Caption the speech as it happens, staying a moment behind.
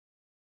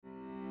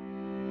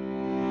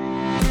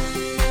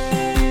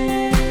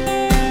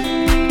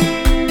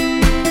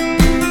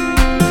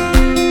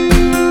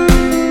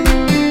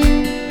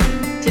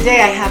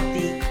I have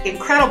the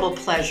incredible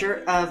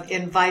pleasure of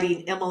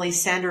inviting Emily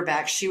Sander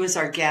back. She was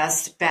our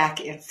guest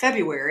back in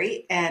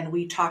February, and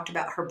we talked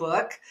about her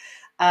book,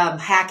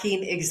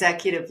 Hacking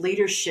Executive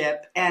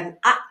Leadership. And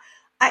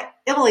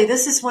Emily,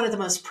 this is one of the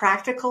most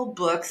practical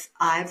books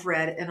I've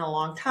read in a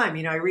long time.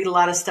 You know, I read a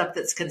lot of stuff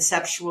that's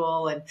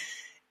conceptual,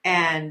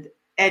 and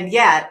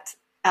yet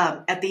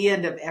at the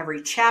end of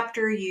every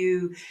chapter,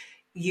 you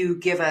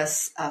give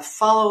us a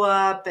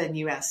follow-up and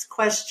you ask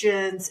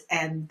questions.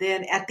 And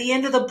then at the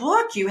end of the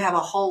book, you have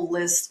a whole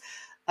list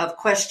of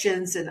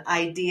questions and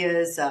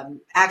ideas,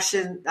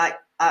 action.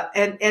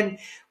 And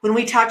when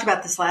we talked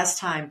about this last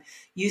time,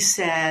 you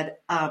said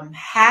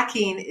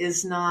hacking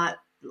is not,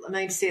 let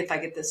me see if I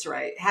get this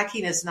right.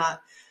 Hacking is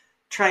not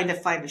trying to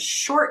find a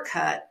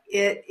shortcut.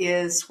 It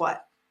is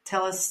what?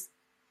 Tell us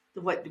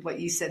what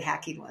you said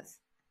hacking was.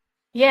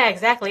 Yeah,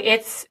 exactly.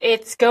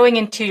 It's going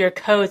into your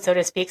code, so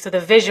to speak. So the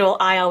visual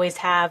I always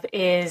have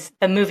is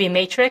the movie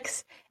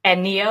Matrix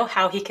and Neo,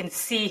 how he can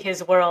see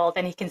his world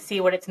and he can see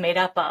what it's made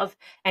up of,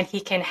 and he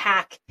can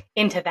hack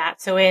into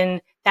that. So in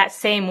that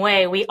same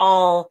way, we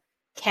all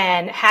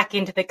can hack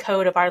into the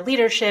code of our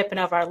leadership and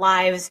of our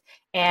lives.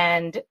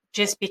 And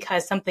just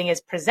because something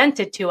is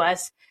presented to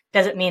us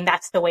doesn't mean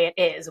that's the way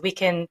it is. We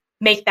can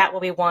make that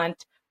what we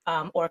want,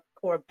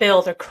 or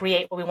build or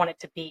create what we want it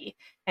to be.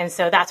 And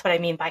so that's what I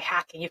mean by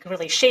hacking. You can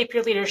really shape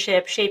your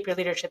leadership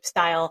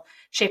style,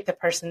 shape the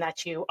person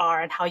that you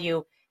are and how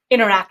you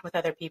interact with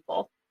other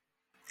people.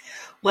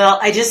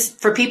 Well,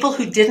 for people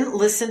who didn't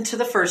listen to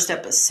the first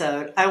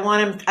episode, I'm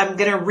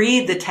going to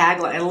read the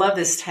tagline. I love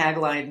this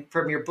tagline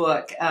from your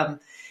book.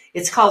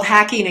 It's called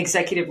Hacking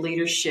Executive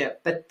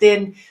Leadership, but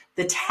then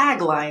the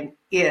tagline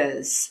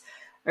is,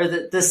 or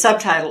the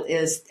subtitle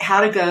is,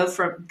 how to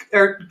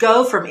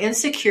go from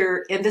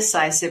insecure,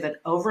 indecisive, and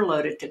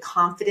overloaded to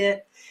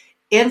confident,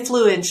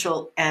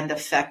 influential, and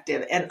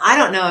effective. And I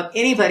don't know of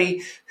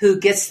anybody who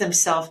gets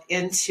themselves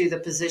into the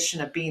position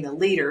of being a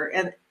leader,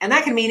 and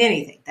that can mean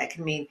anything. That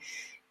can mean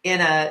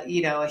in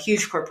a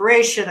huge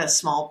corporation, a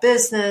small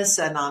business,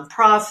 a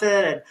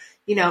nonprofit,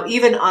 and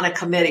even on a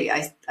committee.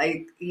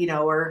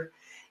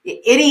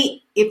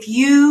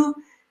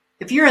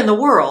 If you're in the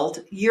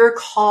world, you're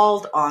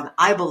called on,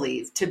 I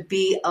believe, to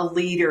be a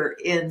leader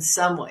in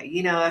some way.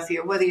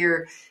 Whether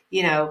you're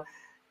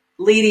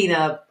leading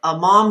a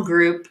mom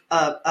group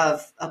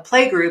of a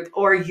play group,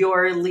 or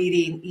you're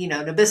leading,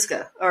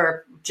 Nabisco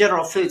or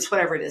General Foods,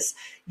 whatever it is,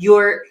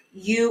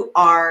 you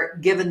are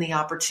given the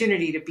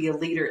opportunity to be a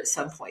leader at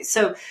some point.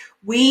 So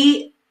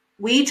we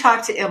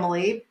talked to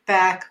Emily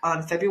back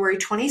on February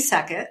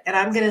 22nd, and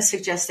I'm going to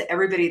suggest to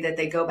everybody that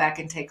they go back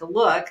and take a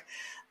look.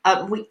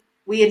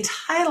 We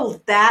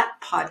entitled that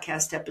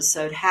podcast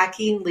episode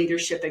Hacking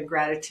Leadership and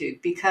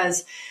Gratitude,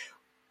 because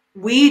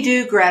we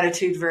do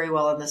gratitude very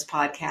well on this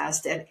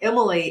podcast, and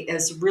Emily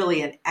is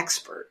really an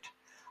expert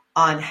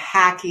on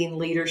hacking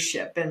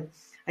leadership. And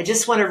I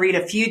just want to read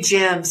a few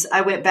gems.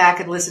 I went back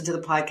and listened to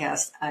the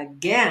podcast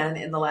again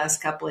in the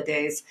last couple of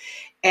days,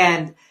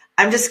 and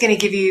I'm just going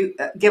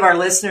to give our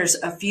listeners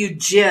a few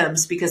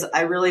gems, because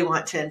I really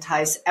want to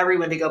entice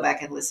everyone to go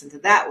back and listen to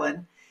that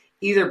one,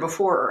 either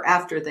before or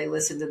after they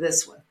listen to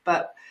this one.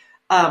 But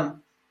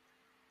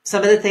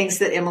some of the things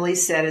that Emily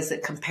said is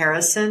that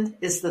comparison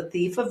is the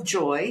thief of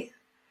joy.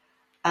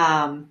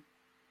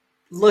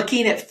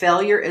 Looking at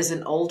failure as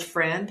an old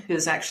friend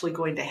who's actually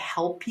going to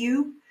help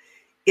you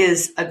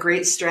is a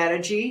great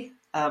strategy.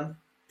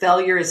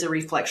 Failure is a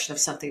reflection of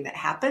something that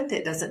happened.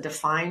 It doesn't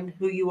define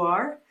who you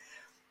are.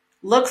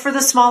 Look for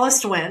the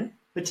smallest win,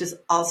 which is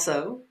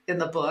also in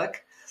the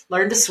book.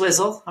 Learn to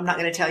swizzle. I'm not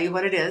going to tell you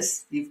what it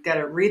is. You've got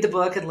to read the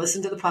book and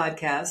listen to the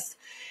podcast.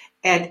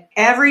 And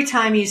every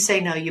time you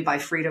say no, you buy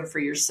freedom for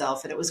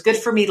yourself. And it was good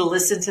for me to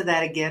listen to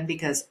that again,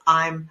 because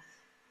I'm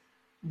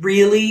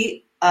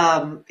really,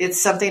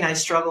 it's something I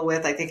struggle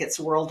with. I think it's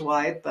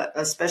worldwide, but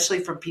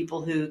especially from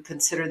people who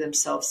consider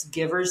themselves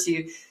givers.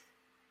 You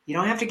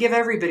don't have to give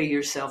everybody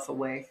yourself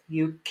away.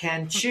 You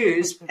can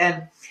choose.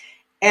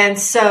 And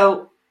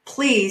so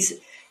please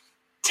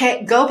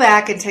go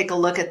back and take a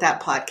look at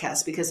that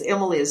podcast, because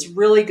Emily is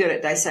really good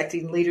at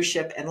dissecting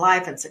leadership and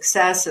life and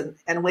success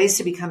and ways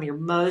to become your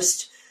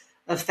most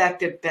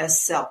effective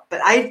best self.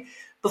 But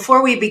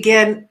before we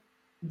begin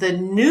the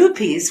new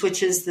piece,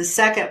 which is the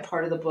second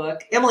part of the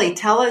book, Emily,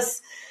 tell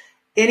us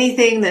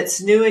anything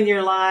that's new in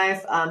your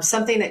life,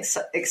 something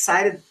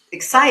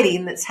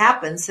exciting that's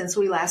happened since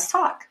we last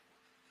talked.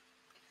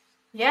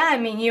 Yeah, I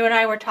mean, you and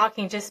I were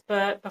talking just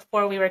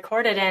before we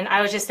recorded, and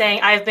I was just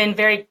saying I've been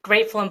very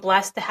grateful and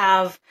blessed to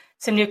have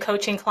some new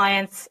coaching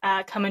clients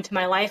come into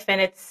my life, and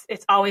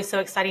it's always so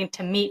exciting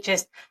to meet.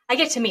 I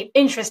get to meet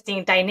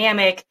interesting,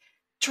 dynamic,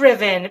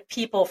 driven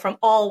people from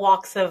all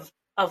walks of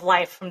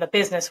life, from the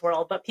business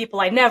world, but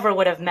people I never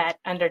would have met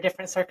under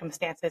different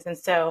circumstances. And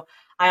so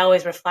I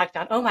always reflect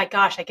on, oh my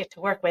gosh, I get to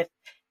work with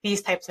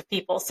these types of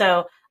people.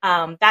 So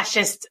that's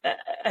just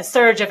a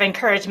surge of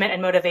encouragement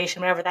and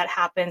motivation whenever that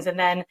happens. And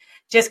then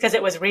just because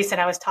it was recent,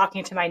 I was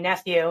talking to my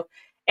nephew,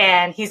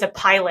 and he's a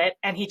pilot,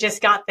 and he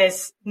just got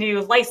this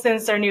new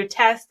license or new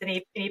test,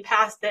 and he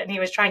passed it, and he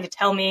was trying to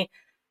tell me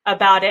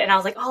about it. And I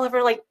was like,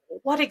 Oliver, like,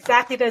 what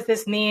exactly does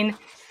this mean?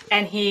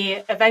 And he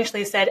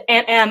eventually said,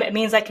 Aunt Em, it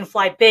means I can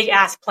fly big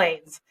ass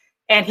planes.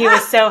 And he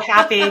was so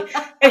happy.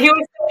 And he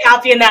was so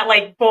happy in that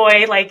like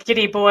boy, like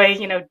giddy boy,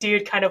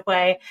 dude kind of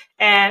way.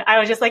 And I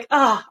was just like,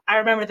 oh, I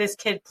remember this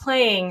kid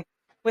playing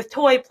with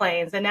toy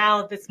planes, and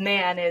now this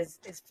man is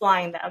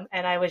flying them.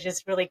 And I was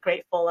just really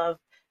grateful of,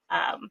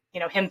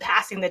 him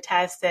passing the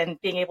test and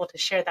being able to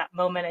share that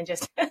moment, and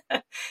just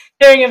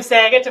hearing him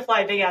say, I get to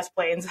fly big ass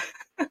planes.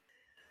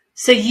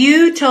 So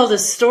you told a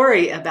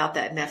story about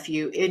that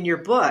nephew in your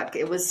book.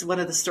 It was one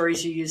of the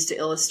stories you used to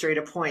illustrate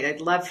a point.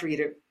 I'd love for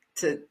you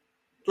to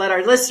let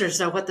our listeners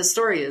know what the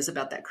story is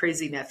about that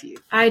crazy nephew.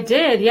 I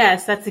did,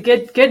 yes. That's a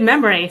good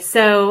memory.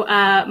 So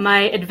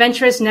my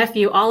adventurous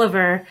nephew,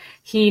 Oliver,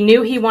 he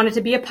knew he wanted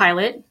to be a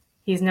pilot.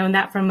 He's known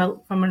that from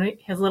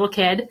his little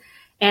kid.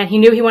 And he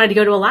knew he wanted to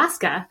go to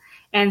Alaska.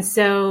 And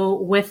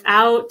so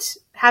without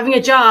having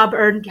a job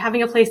or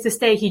having a place to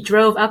stay, he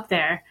drove up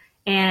there.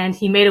 And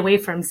he made a way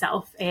for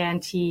himself,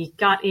 and he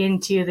got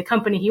into the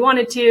company he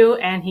wanted to,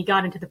 and he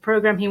got into the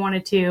program he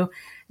wanted to,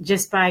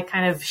 just by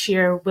kind of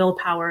sheer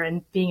willpower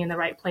and being in the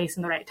right place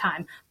in the right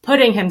time,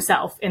 putting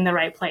himself in the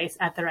right place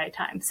at the right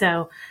time.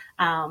 So,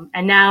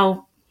 and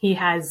now he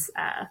has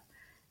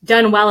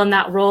done well in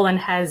that role and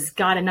has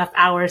got enough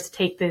hours to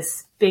take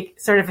this big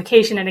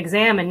certification and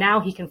exam, and now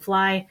he can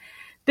fly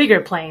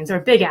bigger planes or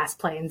big ass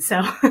planes. So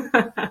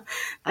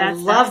I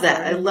love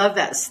that. I love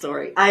that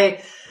story.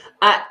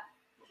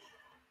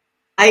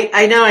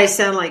 I know I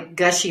sound like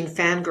gushing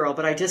fangirl,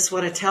 but I just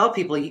want to tell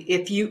people,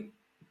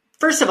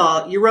 first of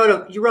all, you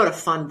wrote a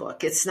fun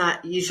book. It's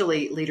not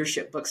usually,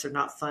 leadership books are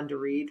not fun to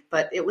read,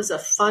 but it was a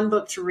fun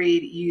book to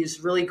read. You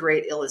used really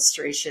great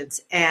illustrations.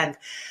 And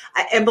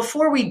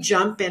before we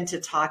jump into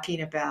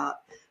talking about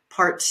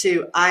part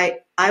 2, I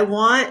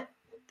want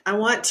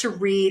to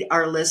read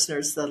our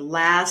listeners the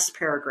last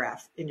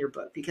paragraph in your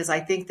book, because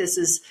I think this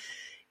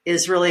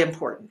is really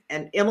important.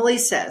 And Emily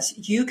says,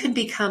 you can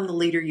become the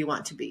leader you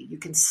want to be. You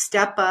can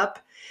step up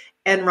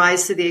and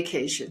rise to the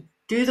occasion.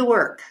 Do the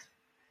work,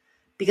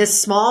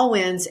 because small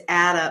wins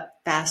add up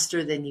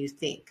faster than you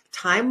think.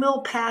 Time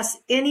will pass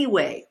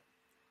anyway.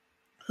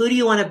 Who do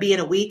you want to be in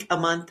a week, a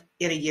month,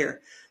 in a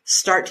year?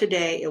 Start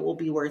today. It will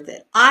be worth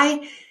it.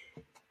 I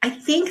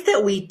think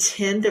that we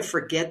tend to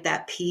forget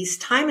that piece.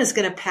 Time is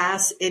going to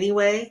pass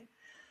anyway.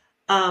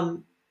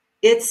 You're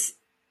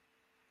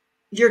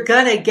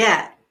going to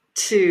get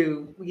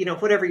to,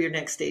 whatever your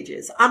next stage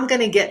is. I'm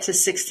going to get to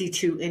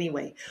 62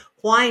 anyway.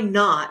 Why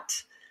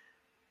not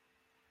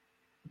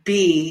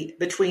be,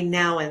 between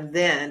now and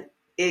then,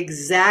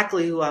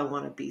 exactly who I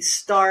want to be?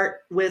 Start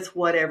with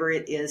whatever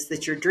it is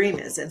that your dream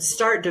is, and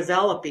start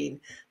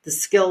developing the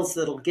skills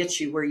that'll get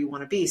you where you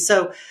want to be.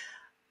 So,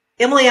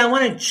 Emily, I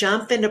want to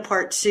jump into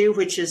part 2,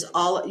 which is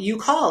all you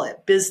call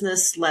it,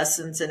 business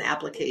lessons and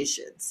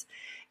applications.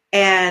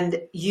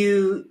 And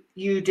you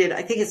did,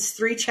 I think it's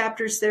 3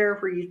 chapters there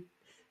where you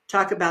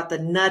talk about the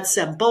nuts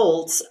and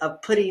bolts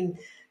of putting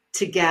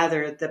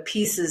together the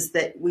pieces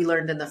that we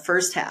learned in the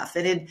first half.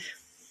 And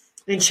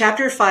in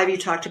chapter 5, you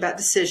talked about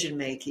decision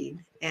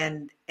making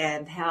and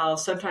how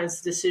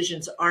sometimes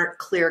decisions aren't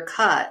clear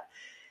cut.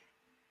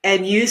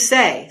 And you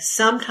say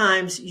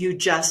sometimes you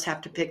just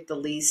have to pick the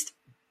least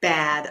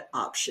bad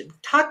option.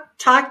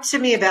 Talk to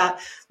me about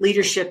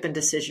leadership and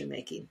decision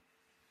making.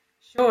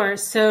 Sure.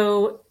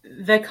 So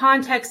the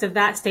context of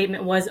that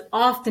statement was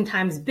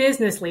oftentimes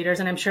business leaders,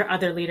 and I'm sure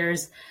other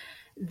leaders,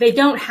 they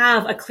don't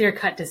have a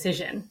clear-cut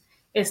decision.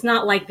 It's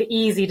not like the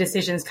easy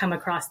decisions come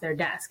across their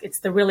desk. It's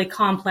the really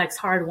complex,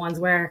 hard ones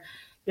where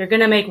you're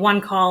going to make one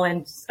call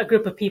and a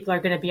group of people are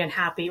going to be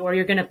unhappy, or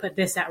you're going to put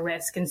this at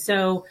risk. And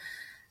so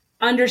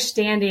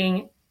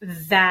understanding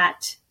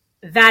that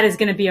that is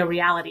going to be a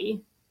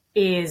reality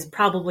is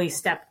probably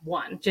step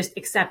 1. Just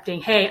accepting,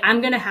 hey,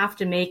 I'm going to have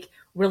to make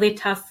really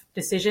tough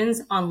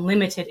decisions on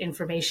limited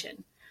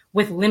information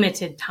with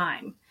limited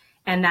time.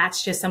 And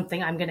that's just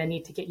something I'm going to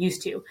need to get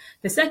used to.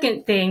 The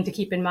second thing to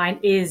keep in mind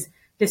is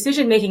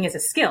decision making is a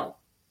skill.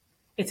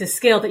 It's a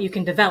skill that you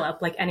can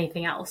develop like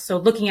anything else. So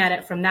looking at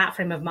it from that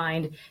frame of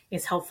mind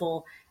is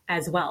helpful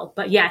as well.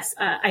 But yes,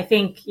 I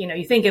think,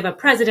 you think of a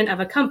president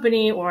of a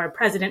company or a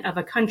president of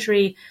a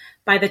country,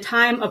 by the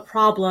time a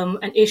problem,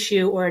 an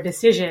issue, or a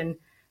decision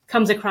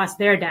comes across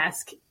their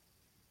desk,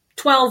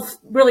 12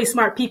 really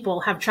smart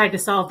people have tried to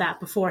solve that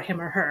before him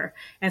or her.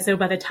 And so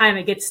by the time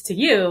it gets to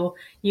you,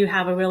 you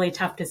have a really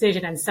tough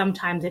decision. And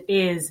sometimes it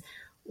is,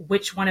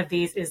 which one of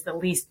these is the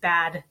least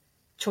bad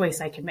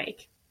choice I can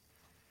make?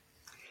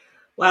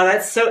 Wow,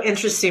 that's so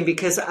interesting,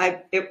 because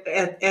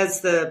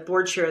as the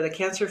board chair of the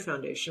Cancer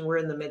Foundation, we're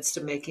in the midst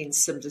of making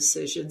some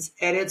decisions.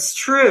 And it's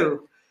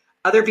true.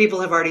 Other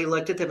people have already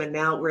looked at them, and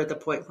now we're at the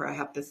point where I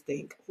have to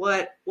think,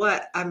 what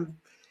I'm,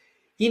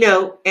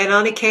 and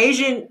on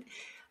occasion,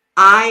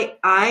 I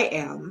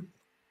am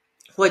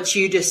what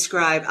you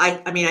describe.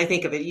 I mean, I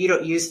think of it, you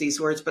don't use these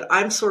words, but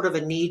I'm sort of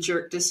a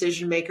knee-jerk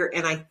decision maker.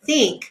 And I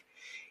think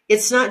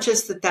it's not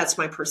just that that's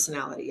my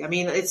personality. I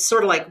mean, it's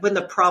sort of like when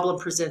the problem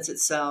presents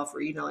itself,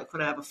 or, like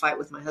when I have a fight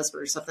with my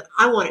husband or something,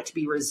 I want it to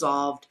be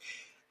resolved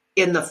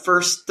in the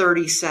first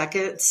 30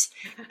 seconds.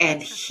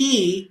 And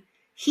he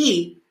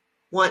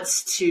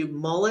wants to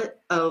mull it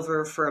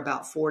over for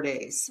about 4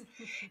 days.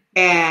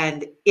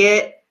 And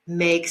it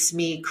makes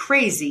me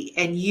crazy.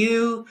 And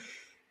you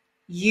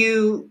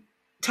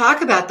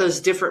talk about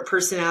those different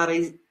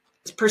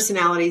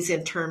personalities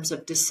in terms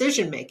of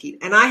decision making.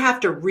 And I have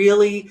to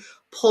really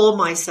pull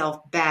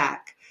myself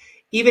back,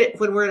 even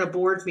when we're in a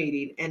board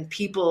meeting and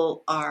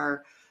people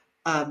are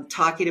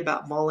talking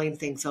about mulling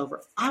things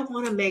over. I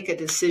want to make a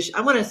decision.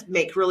 I want to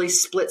make really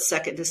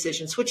split-second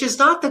decisions, which is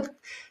not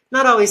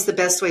always the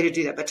best way to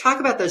do that. But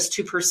talk about those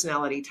two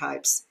personality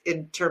types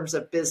in terms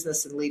of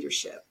business and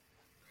leadership.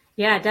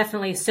 Yeah,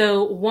 definitely.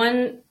 So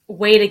one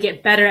way to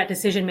get better at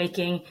decision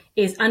making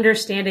is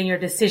understanding your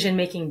decision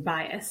making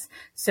bias.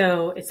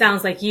 So it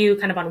sounds like you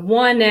kind of on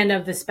one end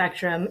of the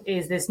spectrum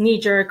is this knee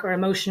jerk or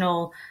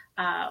emotional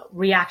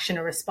reaction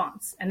or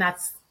response. And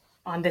that's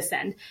on this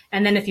end.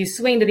 And then if you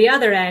swing to the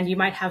other end, you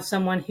might have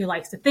someone who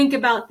likes to think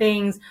about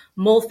things,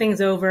 mull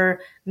things over,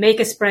 make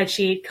a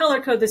spreadsheet,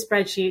 color code the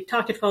spreadsheet,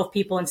 talk to 12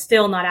 people and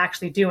still not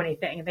actually do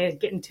anything. They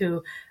get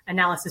into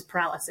analysis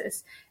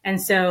paralysis.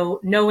 And so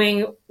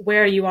knowing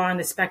where you are on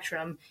the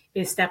spectrum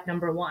is step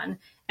number one.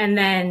 And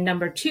then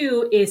number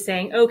two is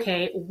saying,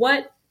 okay,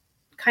 what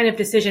kind of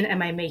decision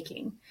am I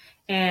making?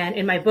 And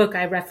in my book,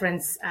 I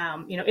reference,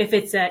 if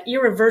it's an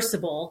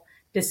irreversible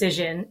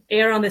decision,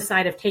 err on the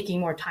side of taking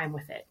more time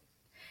with it.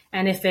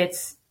 And if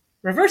it's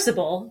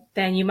reversible,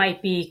 then you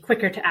might be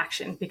quicker to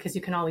action because you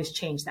can always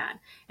change that.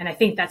 And I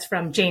think that's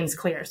from James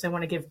Clear. So I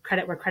want to give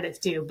credit where credit's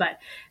due, but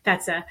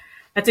that's a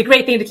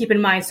great thing to keep in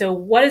mind. So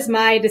what is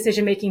my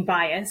decision-making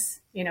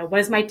bias? What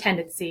is my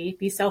tendency?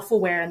 Be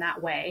self-aware in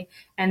that way.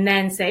 And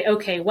then say,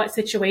 okay, what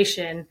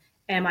situation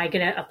am I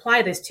going to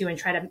apply this to and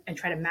try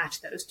to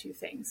match those two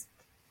things?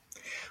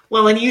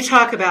 Well, and you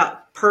talk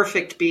about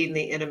perfect being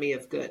the enemy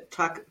of good.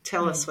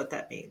 Tell us what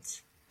that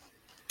means.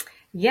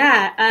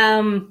 Yeah.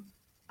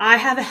 I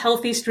have a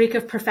healthy streak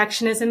of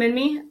perfectionism in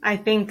me. I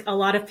think a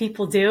lot of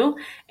people do.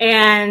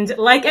 And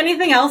like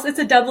anything else, it's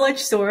a double-edged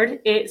sword.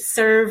 It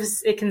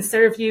can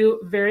serve you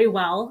very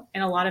well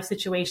in a lot of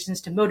situations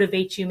to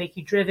motivate you, make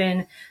you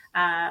driven,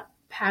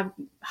 have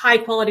high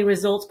quality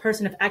results,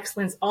 person of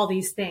excellence, all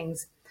these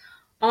things.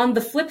 On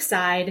the flip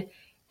side,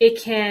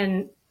 it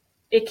can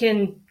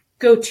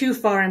go too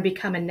far and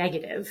become a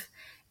negative,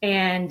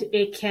 and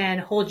it can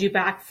hold you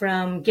back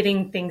from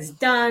getting things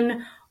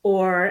done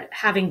or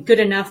having good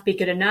enough be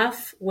good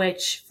enough,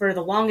 which for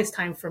the longest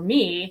time for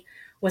me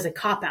was a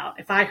cop-out.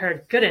 If I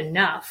heard good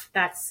enough,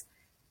 that's,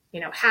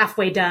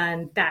 halfway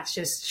done. That's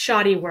just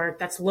shoddy work.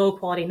 That's low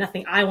quality,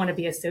 nothing I want to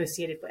be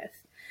associated with.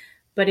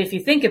 But if you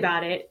think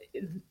about it,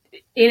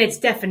 in its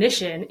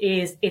definition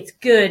is it's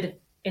good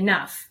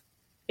enough.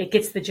 It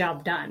gets the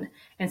job done.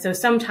 And so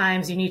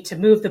sometimes you need to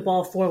move the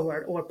ball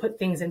forward or put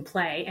things in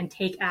play and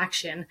take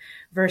action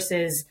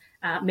versus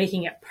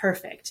making it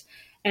perfect.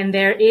 And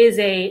there is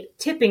a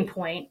tipping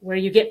point where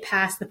you get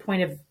past the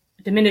point of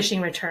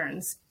diminishing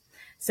returns.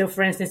 So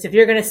for instance, if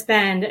you're going to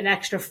spend an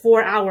extra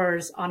 4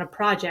 hours on a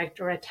project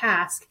or a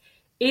task,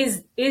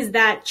 is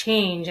that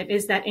change and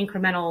is that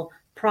incremental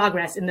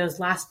progress in those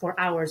last 4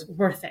 hours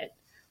worth it?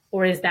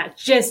 Or is that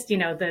just,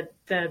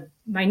 the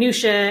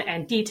minutia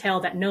and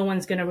detail that no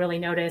one's going to really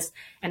notice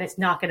and it's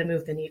not going to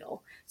move the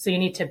needle? So you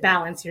need to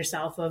balance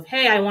yourself of,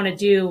 hey, I want to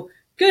do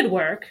good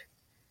work,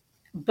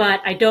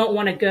 but I don't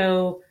want to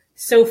go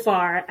so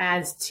far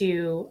as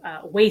to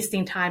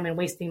wasting time and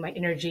wasting my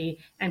energy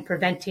and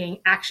preventing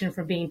action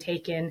from being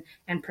taken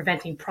and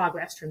preventing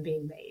progress from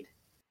being made.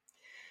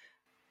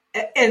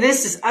 And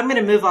I'm going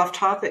to move off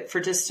topic for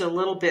just a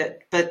little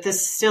bit, but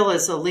this still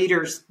is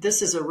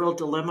this is a real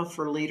dilemma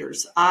for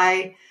leaders.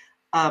 I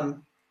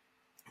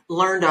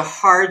learned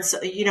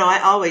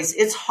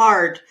it's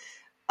hard.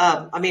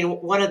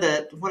 One of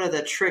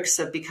the tricks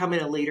of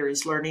becoming a leader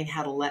is learning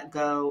how to let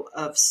go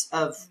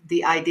of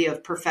the idea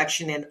of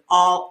perfection in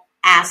all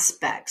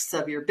aspects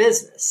of your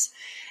business.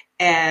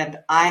 And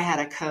I had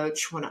a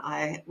coach when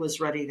I was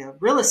running a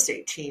real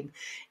estate team,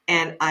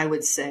 and I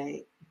would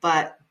say,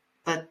 but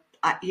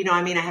I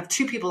have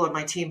 2 people on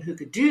my team who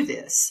could do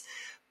this,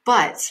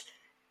 but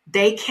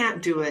they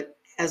can't do it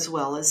as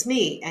well as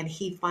me. And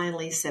he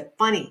finally said,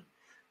 Bunny,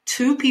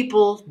 2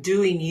 people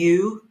doing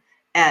you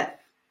at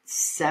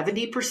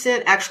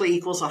 70% actually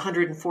equals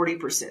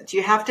 140%.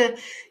 You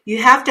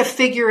have to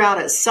figure out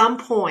at some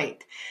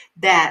point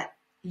that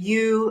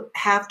you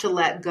have to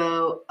let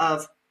go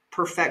of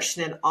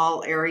perfection in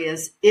all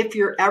areas if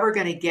you're ever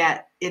going to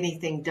get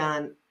anything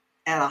done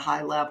at a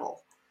high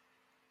level.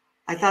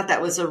 I thought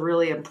that was a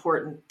really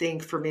important thing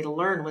for me to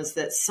learn, was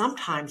that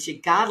sometimes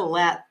you got to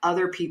let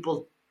other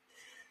people.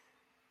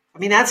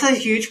 That's a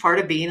huge part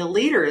of being a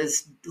leader,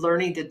 is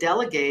learning to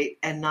delegate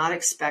and not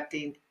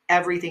expecting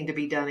everything to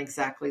be done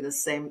exactly the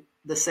same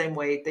the same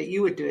way that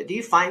you would do it. Do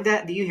you find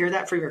that? Do you hear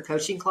that from your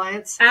coaching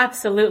clients?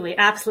 Absolutely.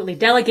 Absolutely.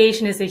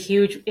 Delegation is a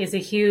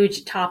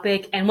huge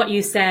topic. And what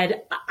you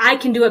said, I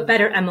can do it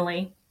better,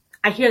 Emily.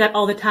 I hear that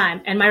all the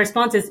time. And my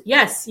response is,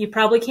 yes, you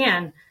probably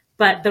can.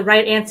 But the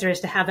right answer is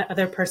to have that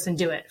other person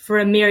do it for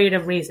a myriad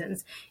of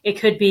reasons. It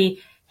could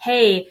be,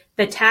 hey,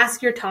 the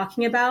task you're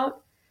talking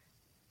about,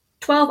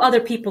 12 other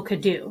people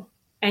could do,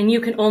 and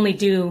you can only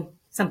do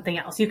something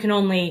else. You can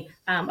only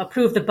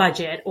approve the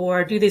budget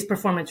or do these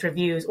performance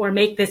reviews or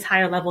make this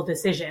higher level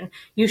decision.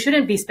 You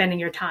shouldn't be spending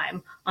your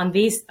time on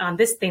this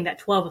thing that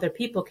 12 other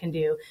people can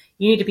do.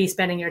 You need to be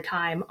spending your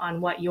time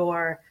on what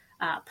your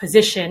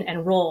position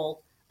and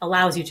role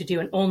allows you to do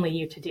and only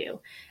you to do.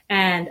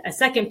 And a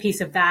second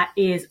piece of that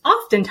is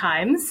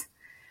oftentimes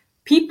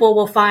people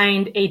will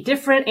find a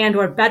different and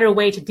or better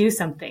way to do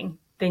something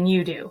than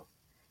you do.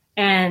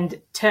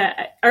 And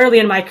early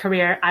in my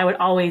career, I would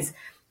always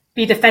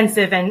be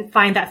defensive and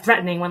find that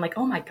threatening when like,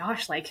 oh my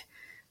gosh, like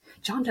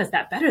John does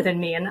that better than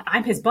me and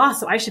I'm his boss,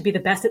 so I should be the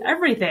best at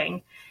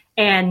everything.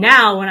 And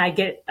now when I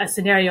get a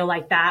scenario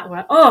like that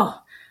where, oh,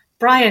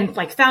 Brian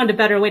like found a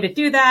better way to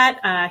do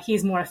that.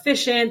 He's more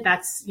efficient.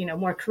 That's,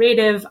 more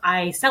creative.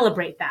 I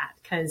celebrate that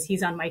because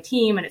he's on my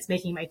team and it's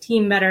making my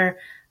team better.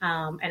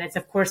 And it's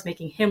of course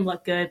making him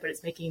look good, but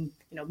it's making,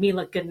 me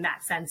look good in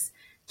that sense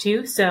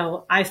too.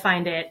 So I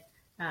find it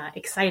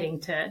exciting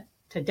to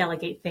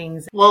delegate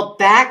things. Well,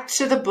 back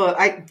to the book.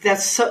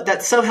 That's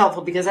so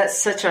helpful because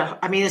that's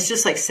it's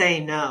just like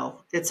saying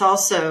no. It's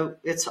also,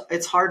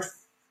 it's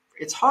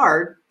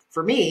hard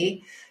for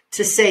me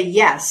to say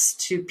yes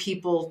to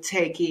people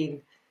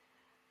taking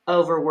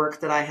over work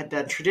that I had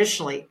done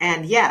traditionally.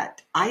 And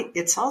yet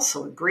it's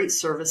also a great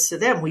service to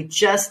them. We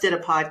just did a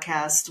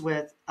podcast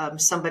with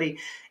somebody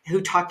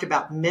who talked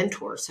about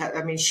mentors.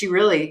 I mean,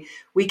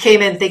 we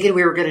came in thinking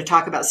we were going to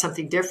talk about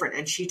something different,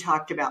 and she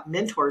talked about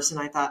mentors. And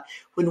I thought,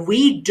 when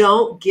we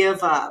don't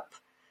give up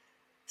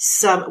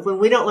when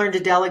we don't learn to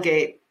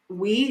delegate,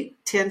 we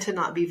tend to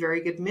not be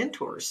very good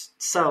mentors.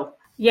 So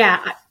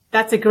yeah,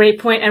 that's a great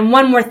point. And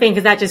one more thing,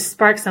 because that just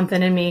sparked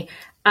something in me.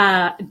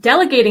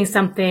 Delegating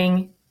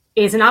something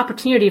is an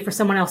opportunity for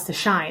someone else to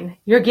shine.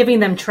 You're giving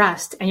them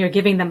trust and you're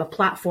giving them a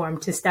platform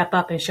to step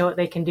up and show what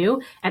they can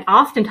do. And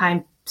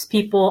oftentimes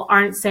people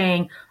aren't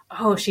saying,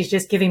 oh, she's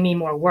just giving me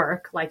more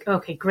work. Like,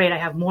 okay, great, I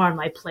have more on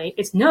my plate.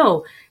 It's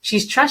no,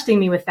 she's trusting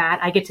me with that.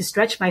 I get to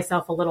stretch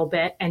myself a little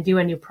bit and do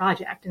a new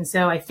project. And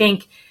so I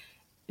think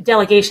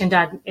delegation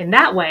done in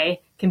that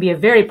way can be a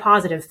very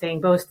positive thing,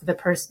 both for the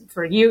person,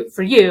 for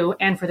you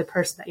and for the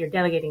person that you're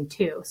delegating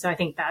to. So I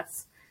think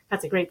that's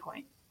a great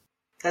point.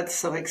 That's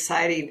so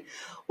exciting.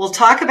 We'll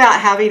talk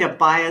about having a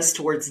bias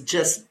towards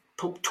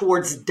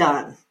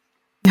done.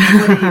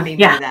 What do you mean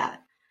by that?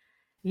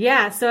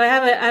 Yeah, so I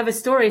have a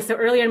story. So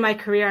earlier in my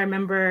career, I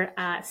remember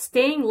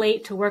staying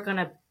late to work on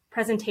a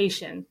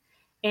presentation,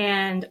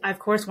 and I of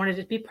course wanted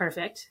it to be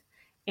perfect.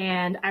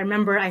 And I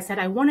remember I said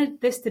I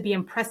wanted this to be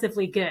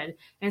impressively good,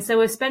 and so I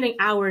was spending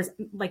hours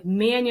like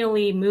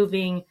manually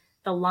moving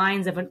the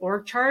lines of an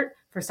org chart.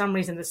 For some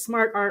reason, the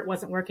smart art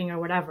wasn't working or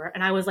whatever,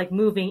 and I was like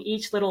moving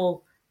each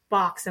little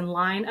box and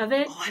line of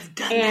it. Oh, I've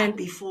done that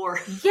before.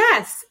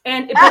 Yes.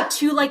 But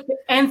to like the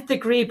nth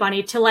degree,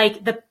 Bunny, to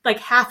like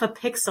half a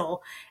pixel.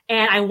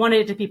 And I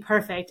wanted it to be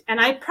perfect.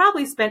 And I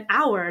probably spent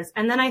hours.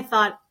 And then I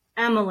thought,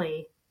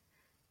 Emily,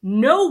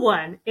 no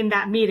one in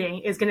that meeting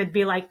is going to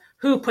be like,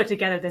 who put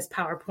together this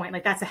PowerPoint?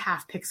 Like that's a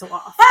half pixel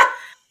off.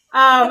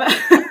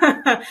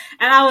 And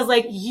I was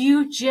like,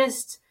 you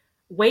just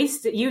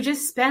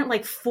spent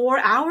like 4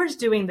 hours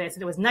doing this.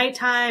 And it was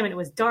nighttime and it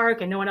was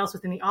dark and no one else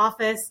was in the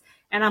office.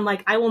 And I'm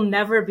like, I will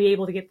never be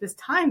able to get this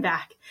time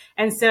back.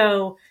 And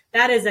so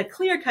that is a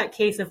clear-cut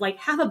case of like,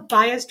 have a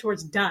bias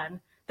towards done.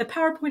 The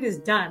PowerPoint is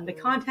done. The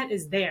content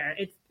is there.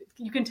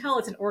 You can tell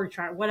it's an org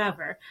chart,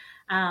 whatever.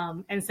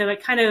 And so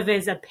it kind of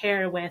is a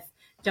pair with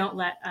don't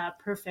let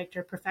perfect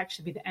or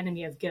perfection be the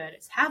enemy of good.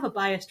 It's have a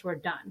bias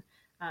toward done.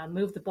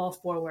 Move the ball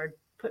forward,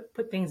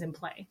 put things in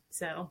play.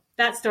 So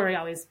that story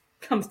always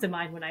comes to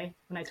mind when I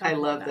talk about that. I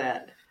love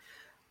that.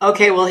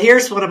 Okay, well,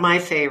 here's one of my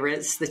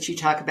favorites that you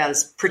talk about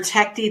is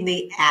protecting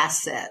the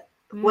asset.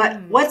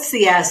 What's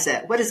the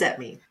asset? What does that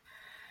mean?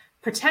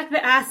 Protect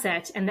the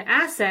asset, and the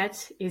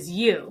asset is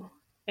you.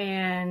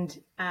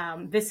 And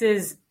this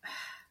is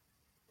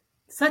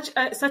such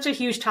a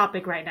huge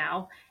topic right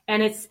now,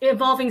 and it's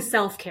involving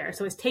self-care.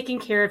 So it's taking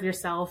care of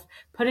yourself,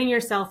 putting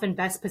yourself in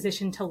best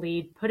position to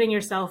lead, putting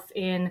yourself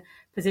in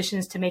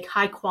positions to make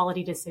high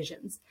quality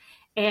decisions.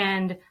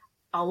 And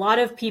a lot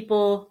of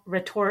people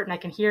retort, and I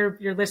can hear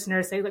your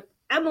listeners say, look,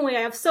 Emily,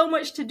 I have so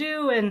much to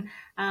do,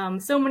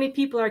 and so many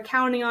people are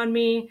counting on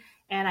me.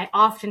 And I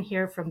often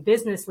hear from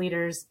business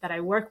leaders that I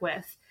work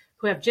with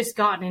who have just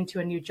gotten into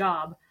a new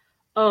job,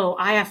 oh,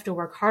 I have to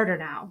work harder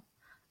now.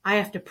 I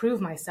have to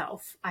prove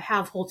myself. I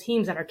have whole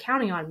teams that are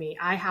counting on me.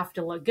 I have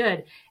to look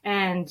good.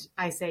 And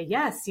I say,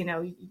 yes,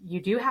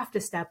 you do have to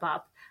step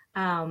up,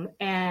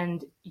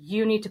 and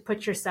you need to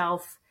put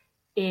yourself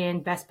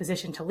in best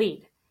position to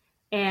lead.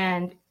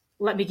 And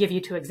let me give you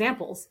 2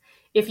 examples.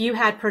 If you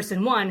had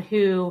person 1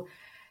 who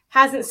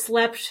hasn't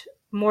slept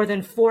more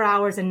than 4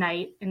 hours a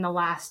night in the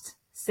last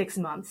 6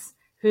 months,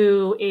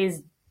 who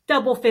is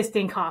double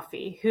fisting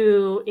coffee,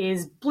 who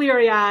is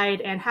bleary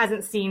eyed and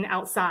hasn't seen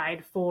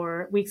outside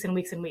for weeks and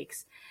weeks and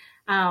weeks.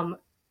 And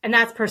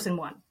that's person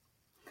one.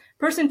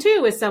 Person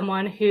two is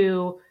someone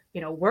who,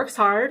 works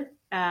hard,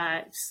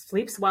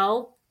 sleeps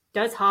well,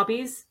 does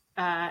hobbies,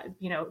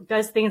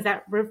 does things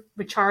that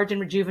recharge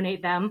and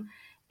rejuvenate them,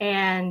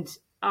 and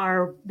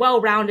are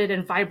well-rounded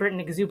and vibrant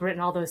and exuberant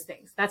and all those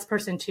things. That's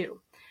person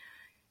two.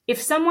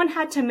 If someone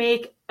had to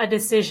make a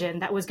decision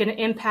that was going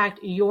to impact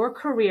your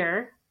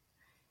career,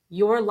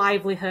 your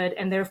livelihood,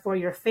 and therefore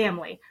your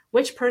family,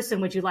 which person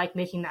would you like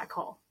making that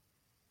call?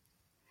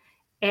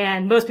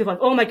 And most people are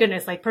like, oh my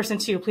goodness, like person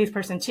two, please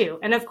person two.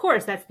 And of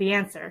course, that's the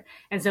answer.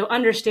 And so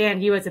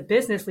understand, you as a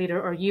business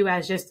leader, or you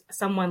as just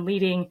someone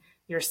leading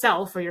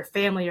yourself or your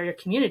family or your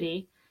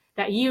community,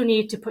 that you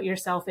need to put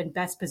yourself in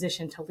best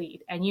position to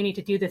lead. And you need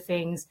to do the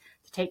things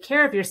to take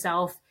care of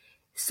yourself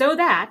so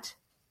that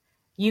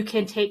you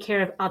can take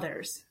care of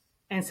others,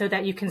 and so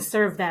that you can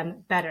serve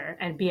them better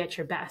and be at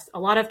your best. A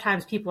lot of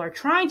times people are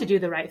trying to do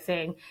the right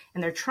thing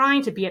and they're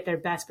trying to be at their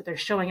best, but they're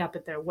showing up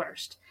at their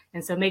worst.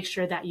 And so make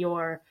sure that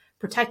you're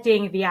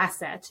protecting the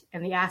asset,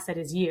 and the asset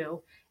is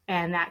you,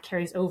 and that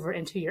carries over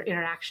into your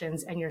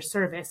interactions and your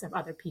service of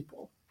other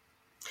people.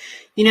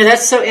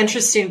 That's so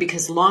interesting,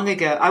 because long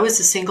ago I was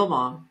a single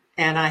mom,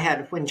 and I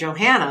had, when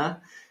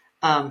Johanna,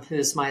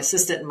 who's my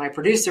assistant and my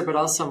producer, but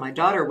also my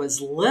daughter,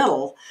 was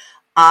little,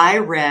 I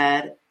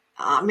read,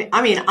 and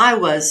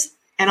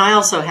I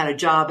also had a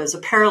job as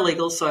a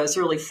paralegal, so I was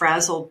really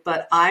frazzled,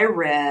 but I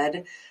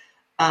read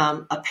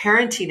a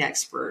parenting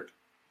expert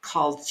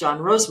called John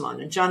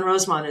Rosemond. And John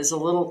Rosemond is a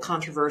little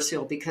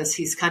controversial because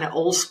he's kind of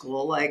old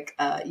school. Like,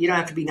 you don't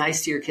have to be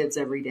nice to your kids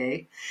every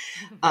day.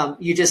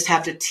 You just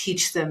have to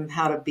teach them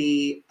how to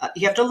be,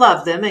 you have to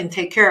love them and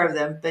take care of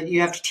them, but you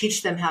have to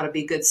teach them how to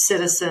be good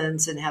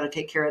citizens and how to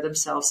take care of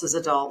themselves as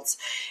adults.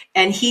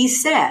 And he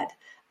said,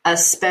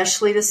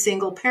 especially to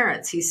single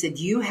parents, he said,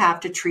 you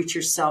have to treat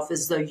yourself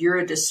as though you're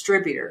a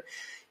distributor.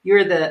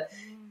 You're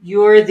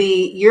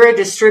a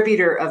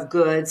distributor of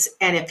goods.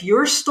 And if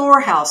your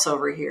storehouse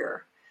over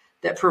here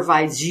that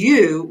provides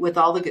you with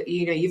all the,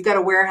 you've got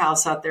a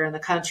warehouse out there in the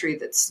country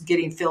that's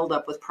getting filled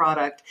up with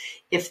product.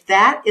 If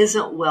that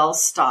isn't well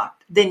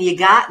stocked, then you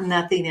got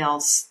nothing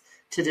else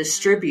to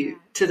distribute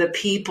to the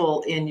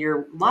people in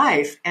your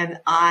life.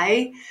 And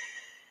I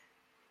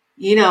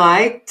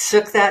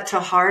took that to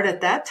heart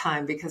at that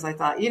time, because I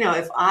thought,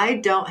 if I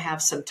don't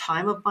have some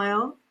time of my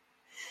own,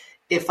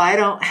 if I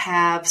don't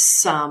have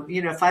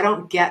if I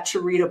don't get to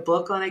read a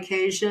book on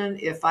occasion,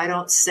 if I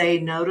don't say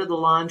no to the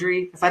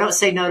laundry, if I don't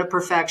say no to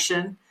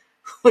perfection,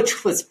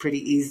 which was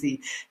pretty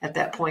easy at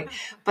that point.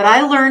 But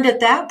I learned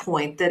at that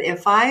point that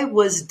if I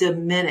was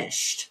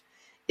diminished,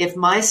 if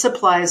my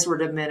supplies were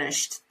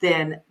diminished,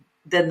 then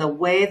the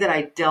way that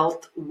I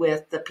dealt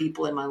with the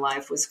people in my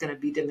life was going to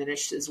be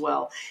diminished as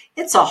well.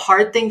 It's a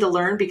hard thing to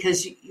learn,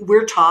 because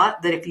we're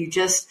taught that if you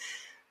just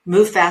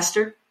move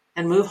faster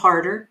and move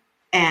harder,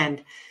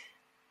 and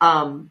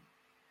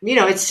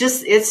it's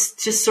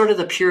just sort of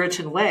the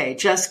Puritan way.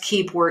 Just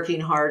keep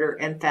working harder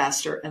and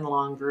faster and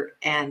longer,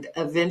 and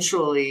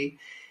eventually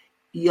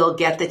you'll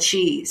get the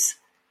cheese.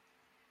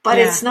 But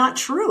it's not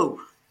true.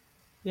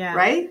 Yeah.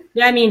 Right?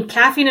 Yeah. I mean,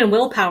 caffeine and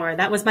willpower,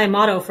 that was my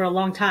motto for a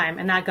long time.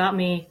 And that got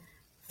me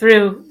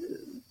through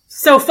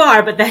so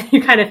far, but then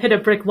you kind of hit a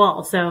brick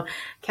wall. So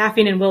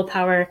caffeine and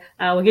willpower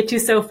will get you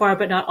so far,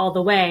 but not all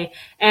the way.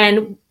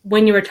 And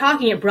when you were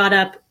talking, it brought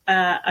up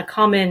a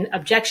common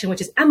objection,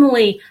 which is,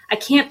 Emily, I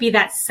can't be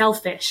that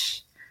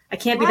selfish. I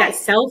can't be that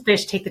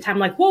selfish. Take the time. I'm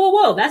like,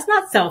 whoa, that's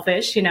not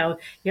selfish. You're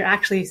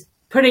actually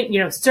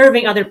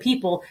serving other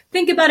people.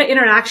 Think about an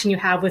interaction you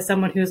have with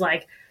someone who's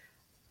like,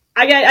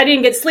 I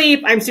didn't get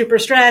sleep. I'm super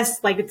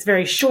stressed. Like, it's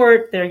very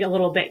short. They're a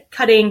little bit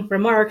cutting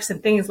remarks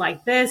and things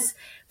like this,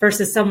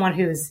 versus someone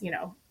who's,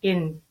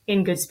 in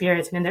good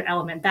spirits and in their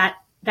element.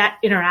 That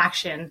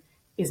interaction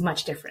is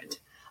much different.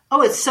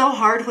 Oh, it's so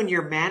hard when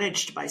you're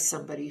managed by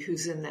somebody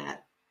who's in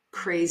that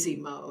crazy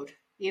mode.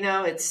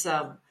 That's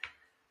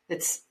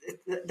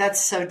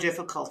so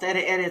difficult, and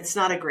it's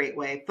not a great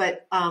way.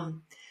 But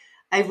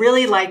I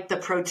really like the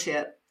pro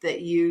tip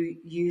that you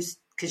used,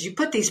 because you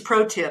put these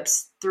pro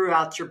tips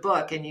throughout your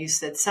book, and you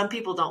said some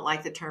people don't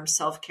like the term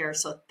self-care,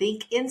 so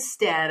think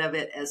instead of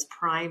it as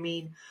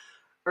priming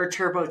or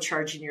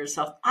turbocharging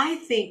yourself. I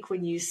think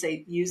when you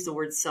use the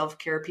word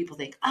self-care, people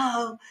think,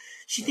 oh,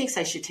 she thinks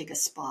I should take a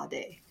spa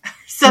day or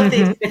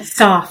something. Mm-hmm. It's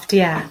soft.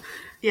 Yeah.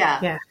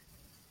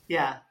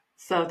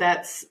 So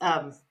that's,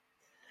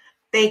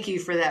 thank you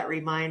for that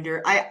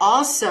reminder. I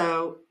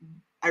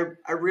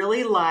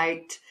really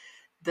liked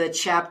the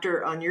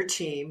chapter on your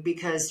team,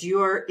 because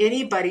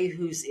anybody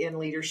who's in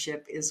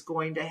leadership is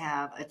going to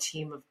have a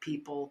team of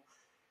people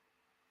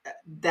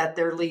that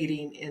they're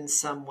leading in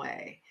some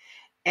way.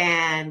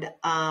 And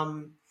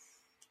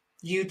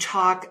you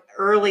talk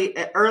early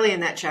in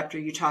that chapter,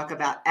 you talk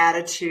about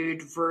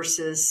attitude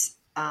versus,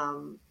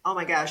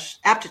 aptitude.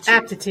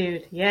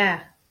 Aptitude.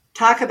 Yeah.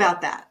 Talk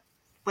about that.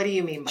 What do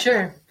you mean by that?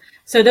 Sure.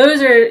 So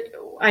those are,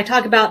 I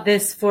talk about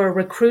this for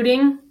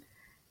recruiting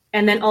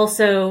and then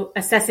also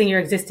assessing your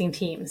existing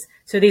teams.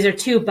 So these are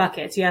two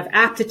buckets. You have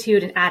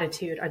aptitude and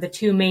attitude are the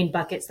two main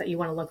buckets that you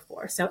want to look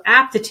for. So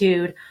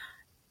aptitude,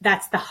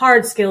 that's the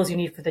hard skills you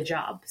need for the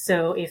job.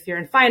 So if you're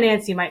in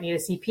finance, you might need a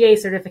CPA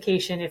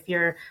certification. If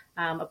you're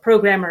a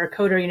programmer or a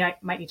coder, you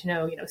might need to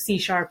know,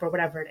 C# or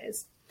whatever it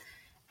is.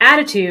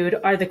 Attitude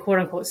are the quote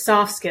unquote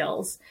soft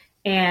skills.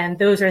 And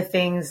those are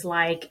things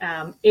like,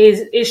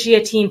 is she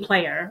a team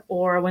player?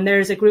 Or when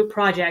there's a group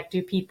project,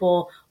 do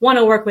people want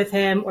to work with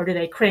him or do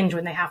they cringe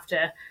when they have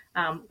to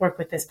work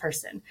with this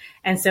person?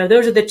 And so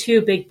those are the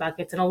two big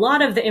buckets. And a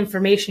lot of the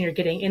information you're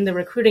getting in the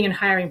recruiting and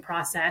hiring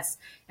process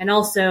and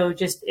also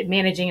just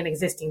managing an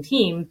existing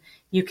team,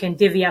 you can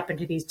divvy up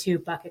into these two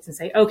buckets and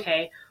say,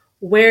 okay,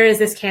 where is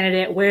this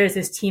candidate? Where is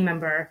this team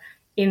member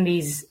in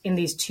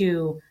these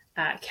two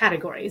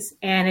categories?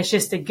 And it's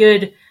just a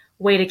good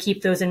way to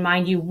keep those in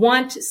mind. You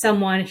want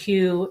someone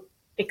who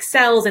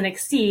excels and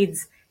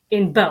exceeds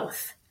in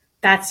both.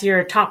 That's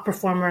your top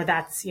performer.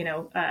 That's,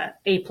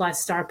 A+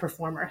 star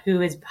performer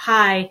who is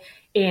high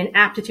in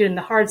aptitude and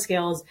the hard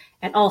skills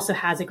and also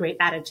has a great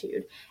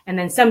attitude. And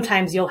then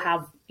sometimes you'll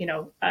have,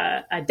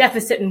 a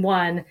deficit in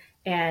one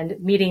and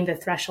meeting the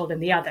threshold in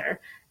the other.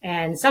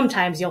 And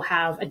sometimes you'll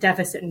have a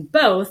deficit in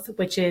both,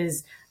 which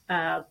is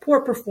a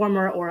poor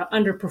performer or an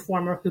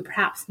underperformer who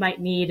perhaps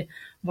might need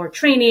more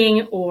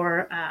training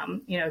or,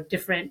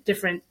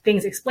 different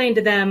things explained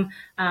to them,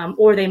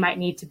 or they might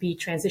need to be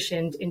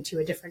transitioned into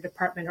a different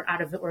department or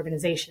out of the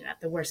organization at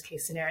the worst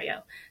case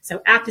scenario.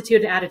 So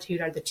aptitude and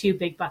attitude are the two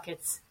big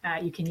buckets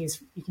you can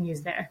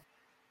use there.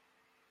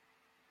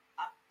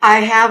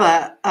 I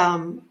have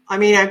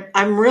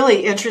I'm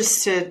really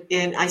interested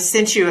in, I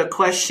sent you a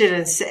question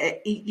and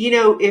say,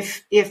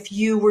 if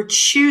you were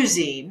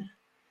choosing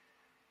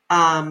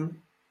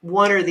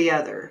one or the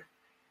other,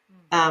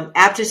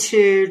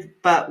 aptitude,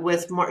 but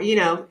with more,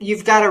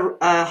 you've got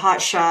a hot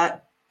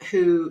shot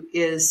who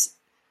is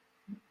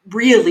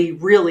really,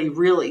 really,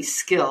 really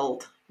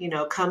skilled,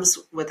 comes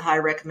with high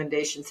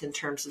recommendations in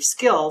terms of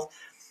skill,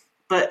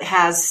 but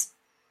has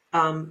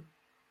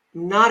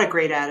not a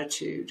great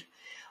attitude.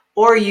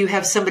 Or you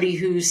have somebody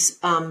who's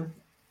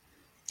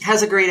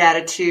has a great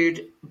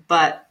attitude,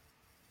 but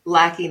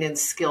lacking in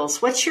skills.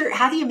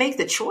 How do you make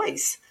the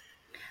choice?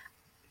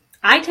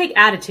 I take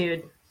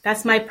attitude.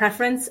 That's my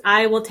preference.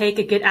 I will take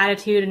a good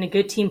attitude and a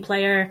good team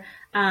player,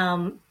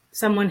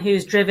 someone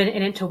who's driven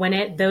in it to win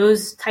it,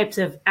 those types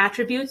of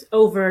attributes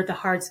over the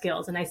hard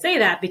skills. And I say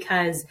that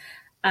because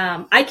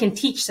I can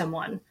teach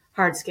someone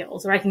hard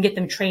skills or I can get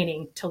them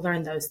training to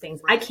learn those things.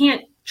 I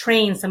can't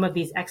train some of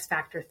these X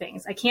factor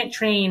things. I can't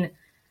train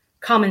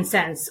common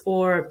sense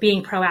or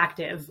being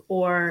proactive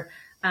or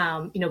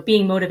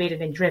being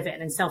motivated and driven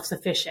and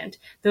self-sufficient.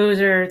 Those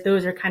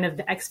are kind of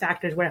the X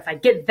factors where if I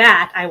get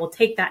that, I will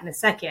take that in a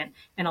second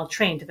and I'll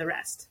train to the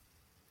rest.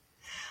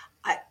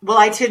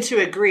 I tend to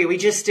agree. We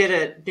just did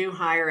a new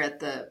hire at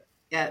the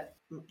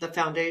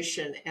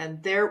foundation,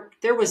 and there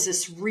was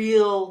this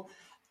real,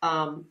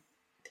 when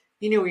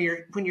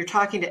you're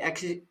talking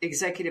to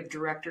executive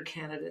director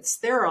candidates,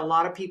 there are a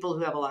lot of people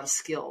who have a lot of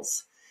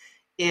skills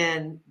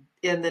in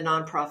the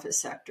nonprofit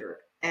sector.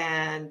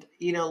 And,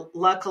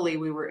 luckily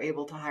we were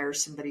able to hire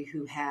somebody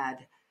who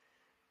had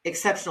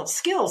exceptional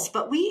skills,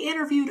 but we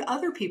interviewed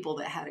other people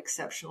that had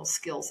exceptional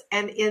skills.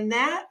 And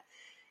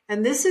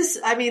this is,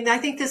 I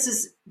think this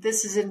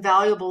is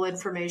invaluable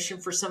information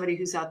for somebody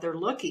who's out there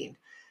looking.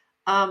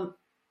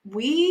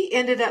 We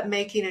ended up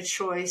making a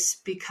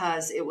choice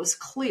because it was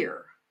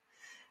clear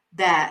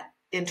that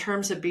in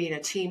terms of being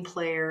a team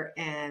player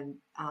and,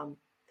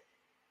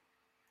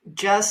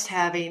 just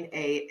having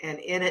an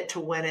in it to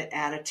win it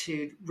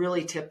attitude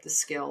really tipped the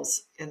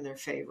scales in their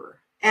favor.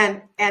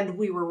 And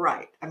we were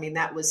right.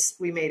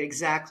 We made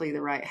exactly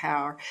the right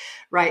hire.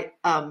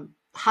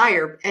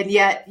 And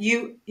yet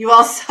you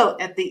also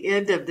at the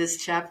end of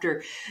this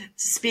chapter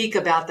speak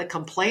about the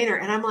complainer.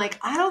 And I'm like,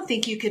 I don't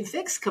think you can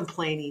fix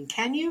complaining.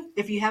 Can you?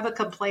 If you have a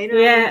complainer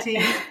on your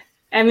team?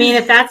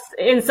 If that's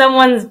in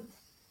someone's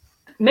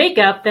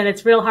makeup, then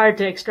it's real hard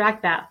to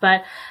extract that.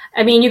 But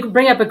you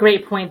bring up a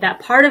great point that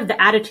part of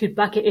the attitude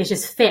bucket is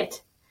just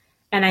fit.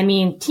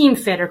 And team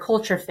fit or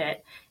culture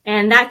fit.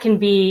 And that can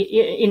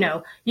be,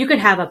 you could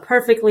have a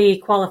perfectly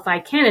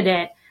qualified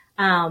candidate,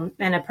 and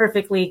a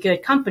perfectly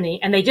good company,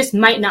 and they just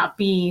might not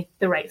be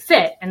the right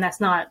fit. And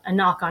that's not a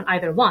knock on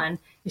either one.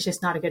 It's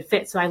just not a good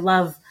fit. So I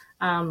love,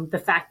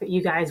 the fact that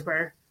you guys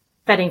were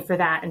vetting for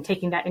that and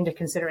taking that into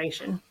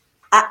consideration.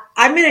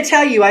 I'm going to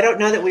tell you, I don't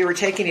know that we were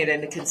taking it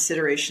into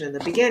consideration in the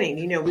beginning.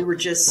 We were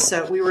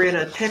we were in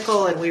a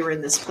pickle and we were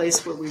in this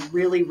place where we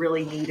really,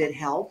 really needed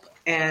help.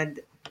 And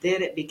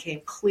then it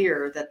became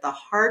clear that the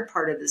hard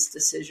part of this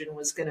decision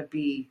was going to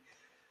be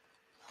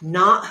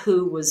not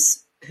who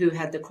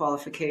had the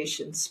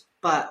qualifications,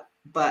 but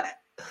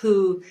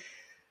who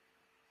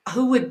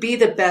would be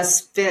the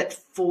best fit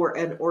for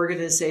an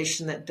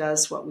organization that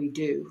does what we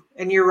do.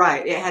 And you're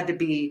right. It had to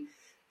be,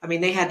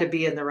 they had to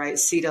be in the right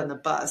seat on the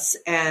bus.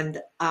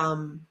 And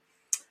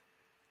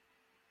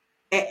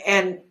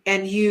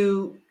and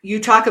you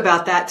talk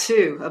about that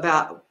too,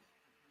 about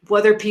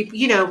whether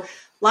people,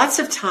 lots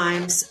of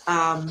times,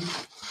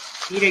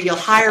 you'll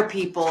hire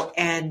people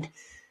and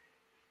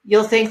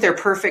you'll think they're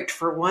perfect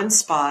for one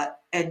spot,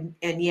 and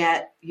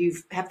yet you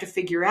have to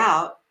figure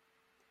out.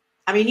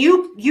 I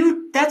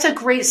mean, that's a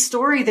great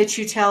story that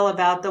you tell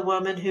about the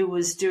woman who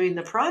was doing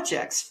the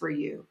projects for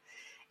you,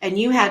 and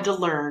you had to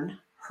learn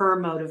her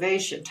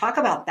motivation. Talk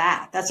about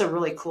that. That's a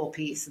really cool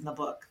piece in the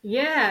book.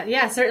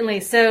 Yeah, certainly.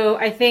 So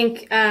I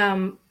think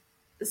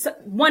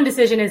one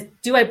decision is,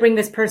 do I bring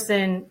this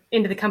person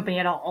into the company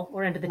at all,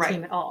 or into the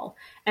team at all?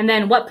 And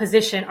then what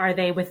position are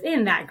they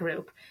within that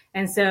group?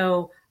 And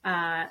so,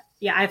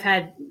 I've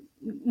had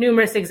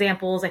numerous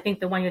examples. I think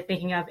the one you're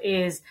thinking of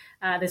is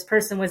this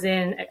person was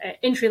in an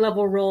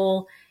entry-level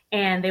role,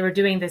 and they were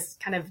doing this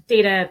kind of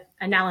data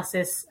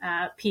analysis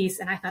piece.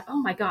 And I thought, oh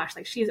my gosh,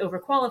 like, she's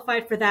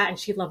overqualified for that, and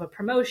she'd love a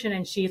promotion,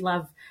 and she'd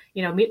love,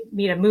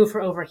 me to move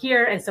her over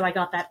here. And so I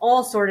got that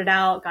all sorted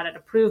out, got it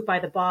approved by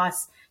the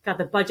boss, got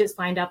the budgets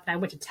lined up, and I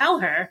went to tell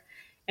her,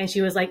 and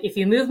she was like, if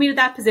you move me to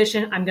that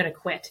position, I'm going to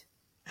quit.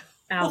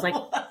 And I was like,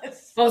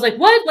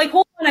 what? Like,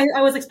 hold on.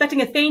 I was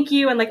expecting a thank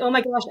you, and like, oh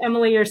my gosh,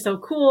 Emily, you're so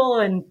cool,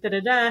 and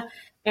da-da-da.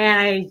 And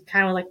I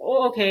kind of like,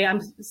 oh, okay,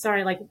 I'm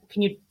sorry. Like,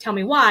 can you tell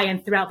me why?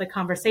 And throughout the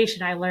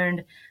conversation, I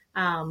learned,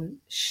 her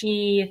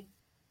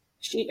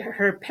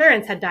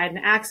parents had died in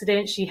an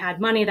accident. She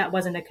had money. That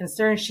wasn't a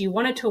concern. She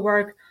wanted to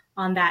work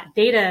on that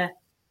data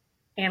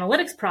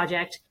analytics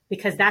project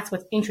because that's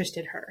what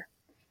interested her.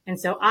 And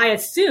so I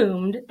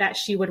assumed that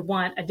she would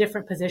want a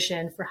different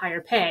position for higher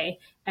pay.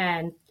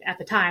 And at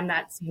the time,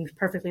 that seemed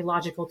perfectly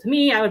logical to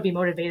me. I would be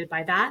motivated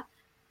by that.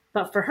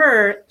 But for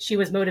her, she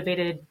was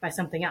motivated by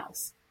something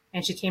else.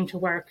 And she came to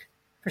work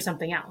for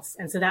something else.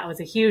 And so that was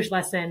a huge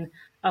lesson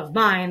of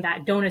mine,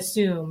 that don't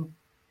assume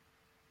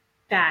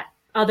that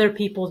other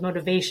people's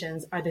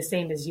motivations are the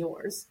same as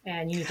yours.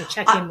 And you need to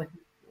check in with them.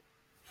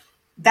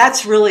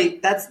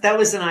 That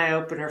was an eye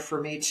opener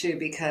for me too,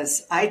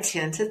 because I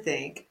tend to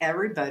think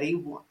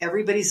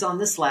everybody's on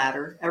this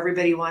ladder.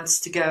 Everybody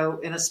wants to go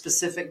in a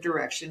specific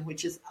direction,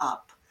 which is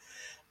up.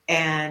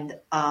 And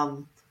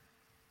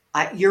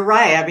you're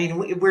right. I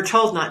mean, we're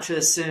told not to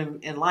assume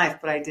in life,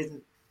 but I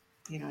didn't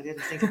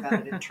think about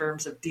it in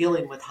terms of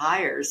dealing with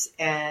hires.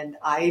 And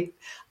I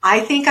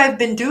think I've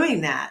been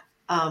doing that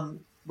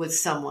with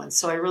someone.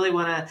 So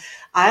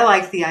I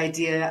like the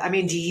idea. I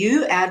mean, do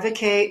you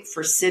advocate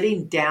for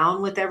sitting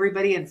down with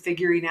everybody and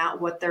figuring out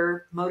what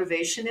their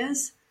motivation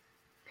is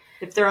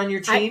if they're on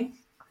your team?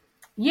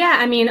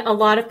 I mean, a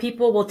lot of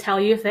people will tell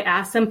you if they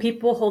ask. Some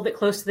people hold it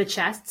close to the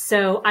chest.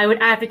 So I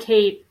would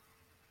advocate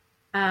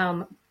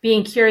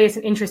being curious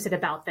and interested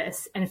about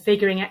this and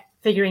figuring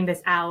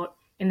this out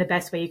in the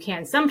best way you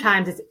can.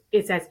 Sometimes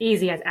it's as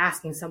easy as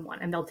asking someone,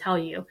 and they'll tell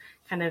you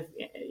kind of,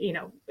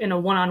 in a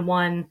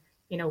one-on-one,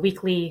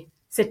 weekly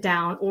sit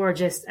down, or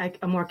just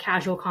a more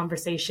casual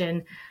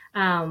conversation.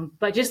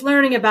 But just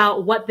learning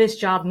about what this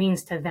job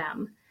means to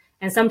them.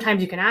 And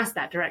sometimes you can ask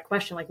that direct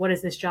question, like, what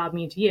does this job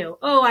mean to you?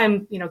 Oh,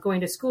 I'm,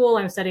 going to school.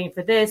 I'm studying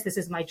for this. This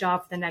is my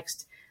job for the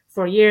next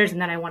 4 years.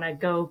 And then I want to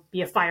go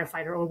be a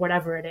firefighter or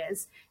whatever it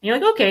is. And you're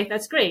like, okay,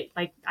 that's great.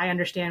 Like, I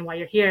understand why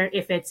you're here.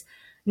 If it's,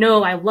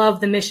 no, I love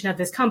the mission of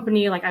this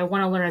company. Like, I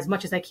want to learn as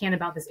much as I can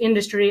about this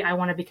industry. I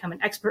want to become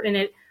an expert in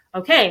it.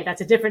 Okay,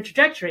 that's a different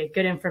trajectory,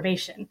 good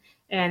information.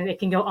 And it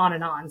can go on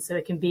and on. So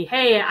it can be,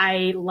 hey,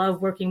 I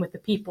love working with the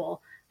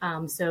people.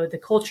 So the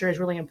culture is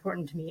really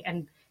important to me,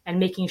 and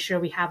making sure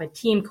we have a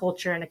team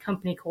culture and a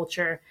company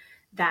culture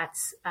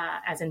that's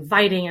as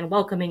inviting and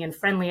welcoming and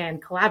friendly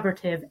and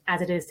collaborative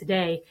as it is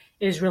today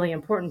is really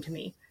important to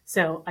me.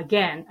 So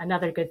again,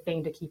 another good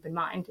thing to keep in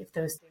mind if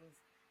those things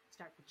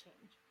start to change.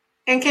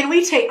 And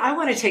I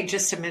want to take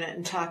just a minute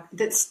and talk.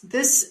 This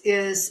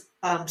is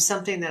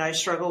something that I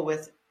struggle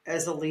with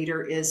as a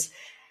leader, is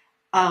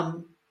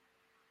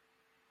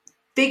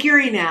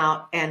figuring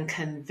out and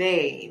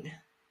conveying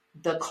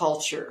the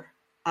culture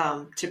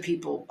to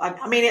people.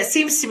 I mean, it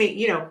seems to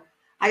me,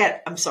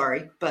 I'm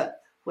sorry,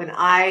 but when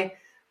I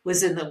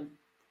was in the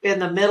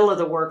middle of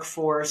the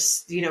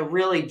workforce,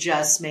 really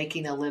just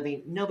making a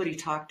living, nobody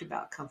talked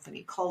about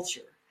company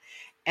culture.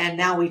 And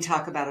now we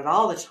talk about it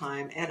all the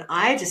time. And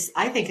I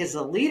think as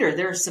a leader,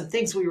 there are some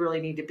things we really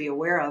need to be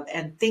aware of,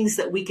 and things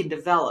that we can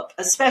develop,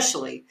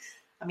 especially,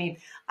 I mean,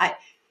 I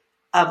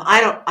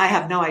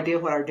have no idea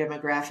what our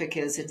demographic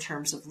is in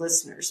terms of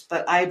listeners,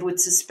 but I would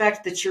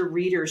suspect that your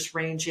readers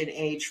range in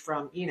age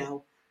from,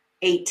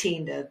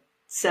 18 to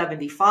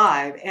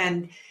 75,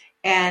 and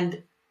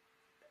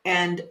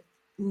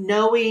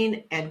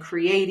knowing and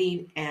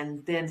creating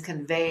and then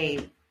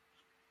conveying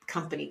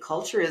company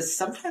culture is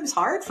sometimes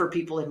hard for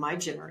people in my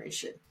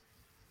generation.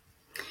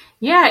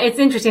 Yeah, it's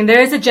interesting.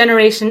 There is a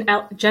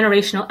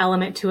generational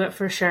element to it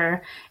for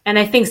sure. And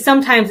I think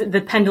sometimes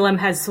the pendulum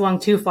has swung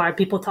too far.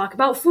 People talk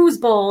about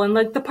foosball and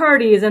like the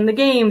parties and the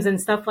games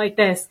and stuff like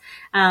this.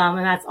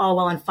 And that's all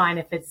well and fine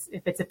if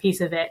it's a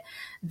piece of it.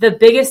 The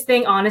biggest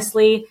thing,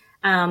 honestly,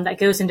 that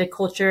goes into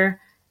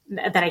culture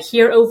that I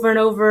hear over and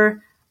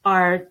over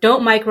are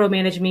don't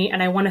micromanage me,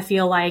 and I want to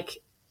feel like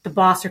the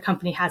boss or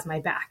company has my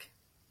back.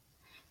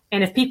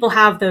 And if people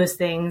have those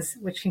things,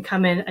 which can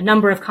come in a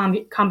number of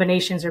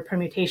combinations or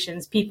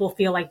permutations, people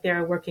feel like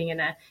they're working in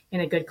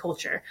a good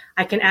culture.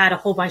 I can add a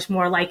whole bunch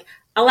more, like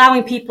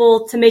allowing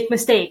people to make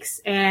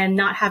mistakes and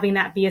not having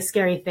that be a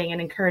scary thing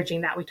and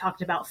encouraging that. We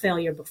talked about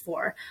failure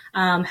before.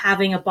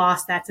 Having a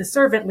boss that's a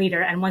servant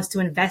leader and wants to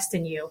invest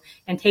in you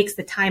and takes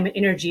the time and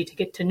energy to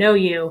get to know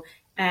you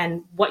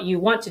and what you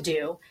want to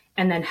do,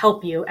 and then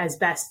help you as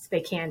best they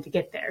can to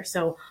get there.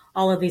 So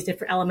all of these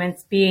different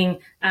elements being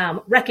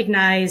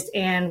recognized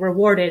and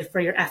rewarded for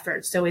your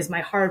efforts. So is my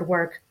hard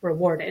work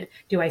rewarded?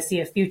 Do I see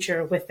a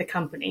future with the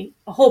company?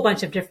 A whole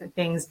bunch of different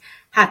things.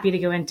 Happy to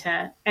go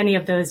into any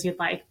of those you'd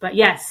like. But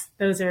yes,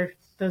 those are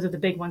the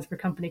big ones for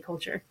company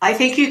culture. I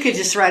think you could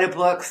just write a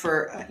book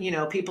for,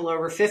 people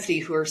over 50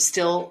 who are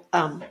still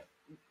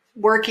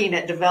working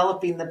at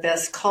developing the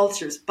best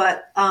cultures.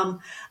 But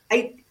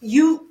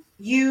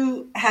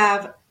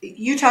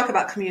you talk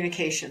about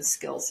communication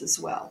skills as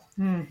well.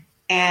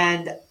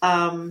 And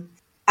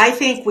I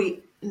think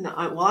I'm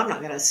not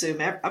going to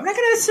assume. I'm not going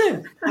to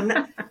assume.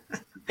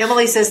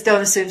 Emily says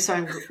don't assume, so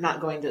I'm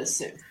not going to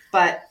assume.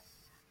 But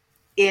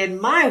in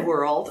my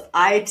world,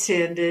 I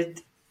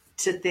tended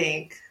to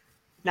think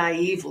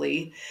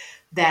naively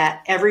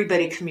that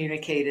everybody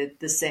communicated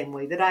the same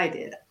way that I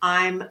did.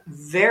 I'm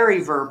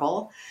very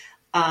verbal,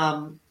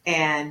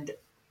 and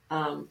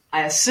I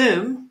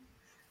assume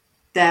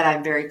that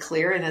I'm very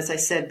clear. And as I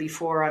said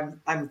before,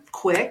 I'm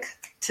quick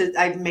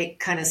I make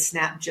kind of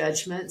snap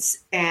judgments.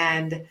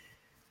 And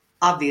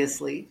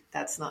obviously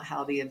that's not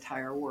how the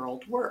entire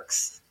world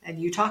works. And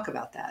you talk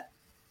about that.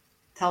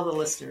 Tell the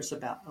listeners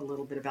a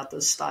little bit about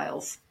those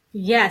styles.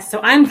 Yes. So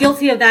I'm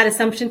guilty of that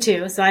assumption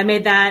too. So I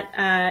made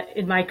that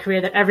in my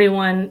career that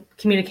everyone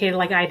communicated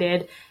like I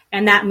did.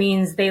 And that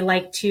means they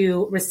like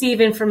to receive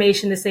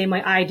information the same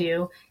way I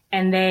do,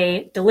 and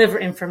they deliver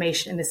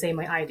information in the same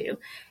way I do.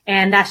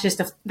 And that's just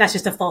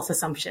a false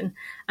assumption.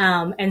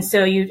 And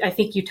so I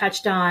think you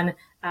touched on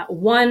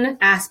one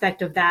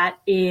aspect of that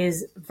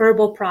is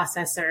verbal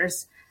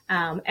processors.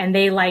 And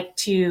they like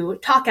to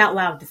talk out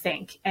loud to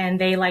think,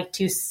 and they like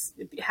to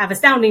have a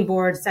sounding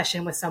board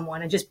session with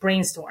someone and just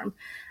brainstorm.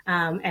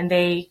 And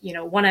they,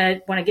 want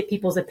to get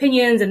people's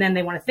opinions, and then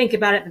they want to think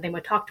about it, and they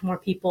want to talk to more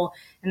people.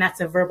 And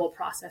that's a verbal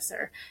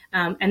processor.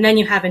 And then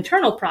you have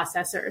internal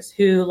processors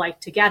who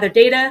like to gather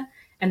data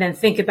and then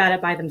think about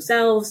it by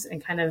themselves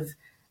and kind of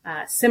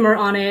simmer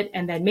on it,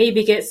 and then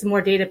maybe get some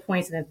more data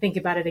points and then think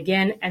about it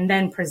again, and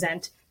then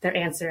present their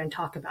answer and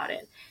talk about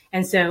it.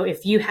 And so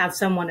if you have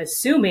someone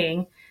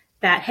assuming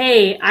that,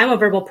 hey, I'm a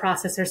verbal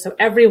processor, so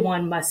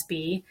everyone must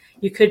be.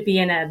 You could be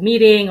in a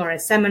meeting or a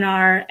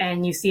seminar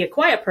and you see a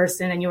quiet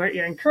person and you're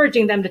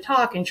encouraging them to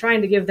talk and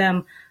trying to give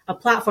them a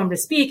platform to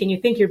speak, and you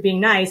think you're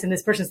being nice, and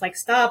this person's like,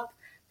 stop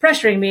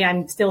pressuring me.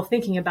 I'm still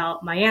thinking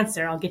about my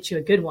answer. I'll get you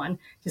a good one.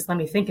 Just let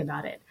me think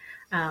about it.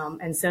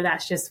 And so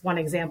that's just one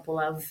example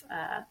of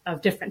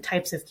different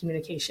types of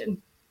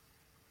communication.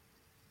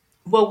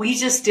 Well, we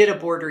just did a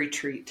board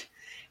retreat.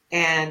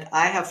 And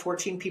I have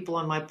 14 people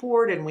on my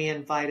board, and we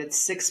invited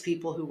 6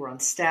 people who were on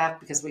staff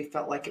because we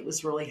felt like it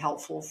was really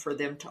helpful for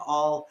them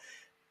to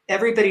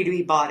everybody to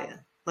be bought in.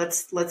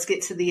 Let's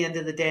get to the end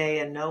of the day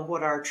and know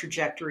what our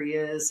trajectory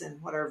is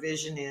and what our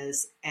vision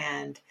is.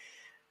 And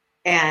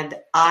I'm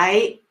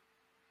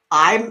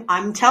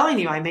telling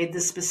you, I made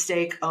this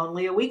mistake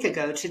only a week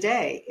ago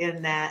today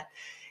in that,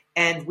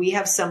 and we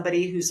have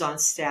somebody who's on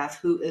staff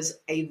who is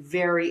a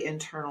very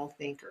internal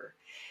thinker.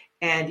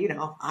 And,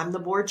 I'm the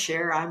board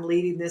chair, I'm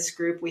leading this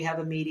group, we have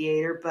a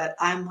mediator, but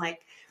I'm like,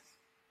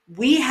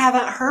 we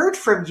haven't heard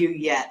from you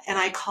yet. And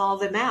I call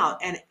them out.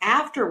 And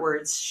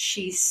afterwards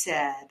she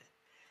said,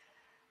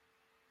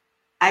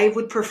 I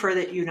would prefer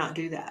that you not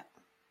do that.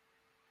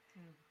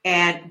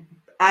 And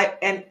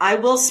I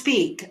will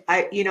speak.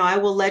 I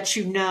will let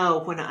you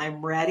know when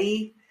I'm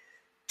ready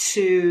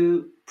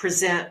to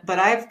present, but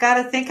I've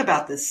got to think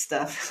about this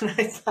stuff. And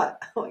I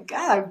thought, oh my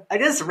God, I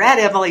just read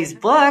Emily's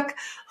book.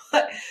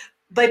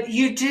 But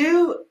you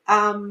do,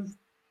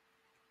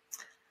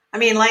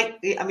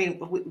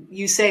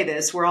 you say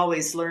this, we're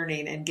always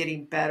learning and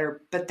getting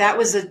better, but that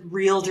was a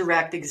real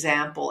direct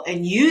example.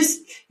 And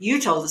you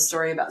told a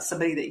story about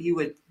somebody that you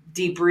would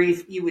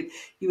debrief, you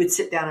would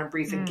sit down and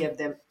brief and give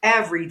them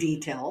every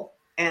detail.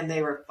 And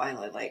they were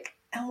finally like,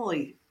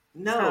 Emily,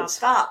 no,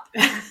 stop.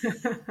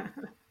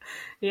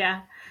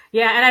 Yeah.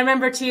 Yeah. And I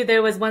remember too,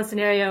 there was one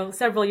scenario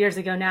several years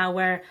ago now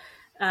where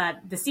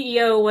the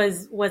CEO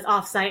was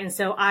offsite, and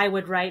so I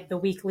would write the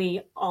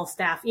weekly all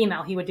staff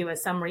email. He would do a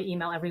summary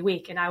email every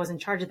week, and I was in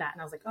charge of that. And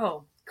I was like,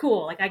 oh,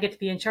 cool. Like, I get to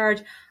be in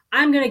charge.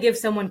 I'm going to give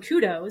someone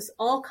kudos,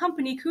 all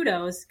company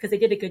kudos, because they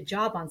did a good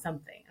job on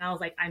something. And I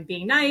was like, I'm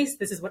being nice.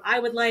 This is what I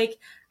would like.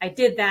 I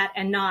did that,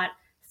 and not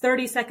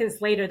 30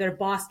 seconds later, their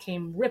boss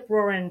came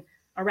rip-roaring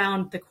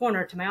around the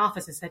corner to my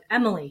office and said,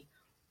 Emily,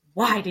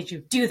 why did you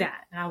do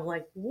that? And I was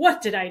like,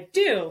 what did I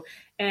do?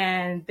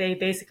 And they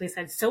basically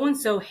said,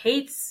 so-and-so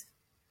hates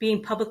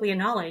being publicly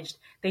acknowledged.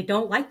 They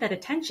don't like that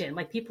attention.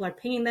 Like people are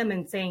pinging them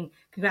and saying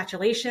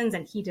congratulations,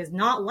 and he does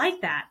not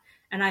like that.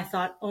 And I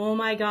thought, oh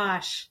my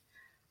gosh,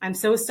 I'm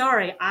so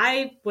sorry.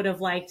 I would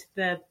have liked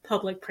the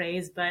public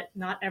praise, but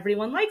not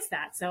everyone likes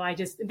that. So I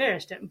just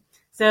embarrassed him.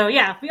 So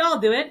yeah, we all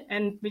do it,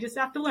 and we just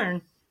have to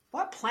learn.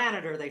 What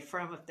planet are they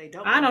from if they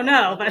don't? I don't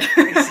know, but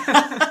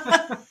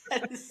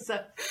that is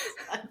so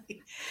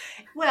funny.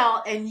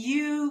 Well, and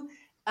you,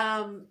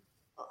 I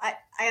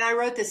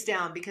wrote this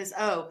down because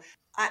I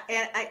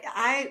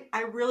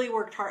really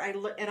worked hard.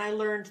 I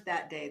learned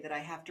that day that I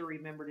have to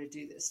remember to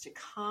do this, to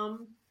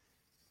come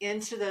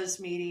into those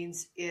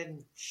meetings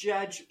in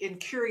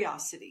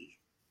curiosity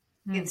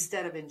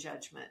instead of in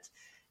judgment.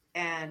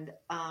 And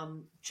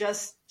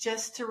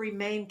just to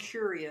remain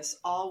curious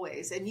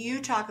always. And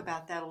you talk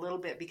about that a little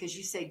bit because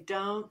you say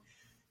don't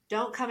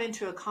come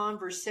into a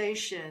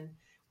conversation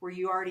where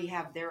you already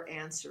have their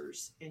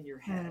answers in your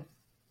head.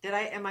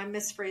 Am I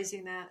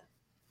misphrasing that?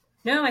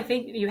 No, I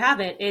think you have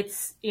it.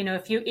 It's,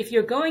 if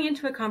you're going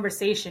into a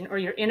conversation or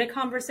you're in a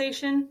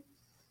conversation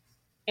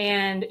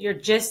and you're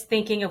just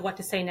thinking of what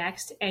to say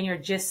next and you're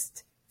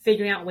just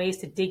figuring out ways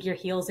to dig your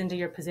heels into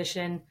your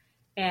position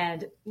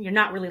and you're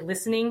not really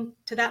listening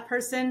to that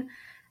person,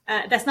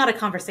 that's not a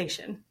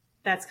conversation.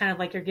 That's kind of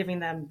like you're giving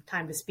them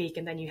time to speak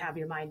and then you have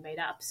your mind made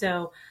up.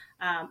 So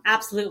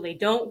absolutely,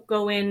 don't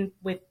go in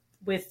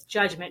with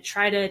judgment.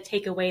 Try to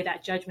take away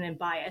that judgment and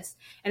bias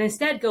and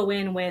instead go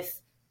in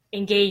with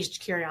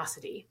engaged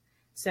curiosity.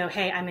 So,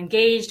 hey, I'm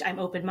engaged, I'm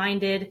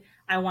open-minded,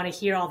 I want to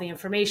hear all the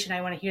information,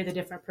 I want to hear the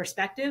different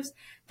perspectives.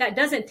 That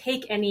doesn't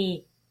take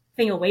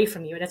anything away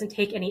from you. It doesn't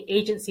take any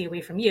agency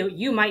away from you.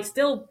 You might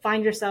still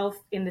find yourself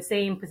in the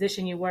same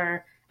position you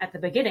were at the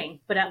beginning,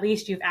 but at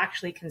least you've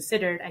actually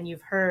considered and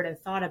you've heard and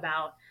thought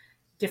about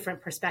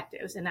different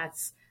perspectives. And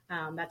that's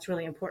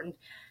really important.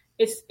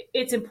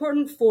 It's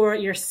important for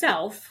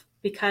yourself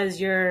because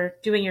you're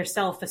doing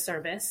yourself a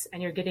service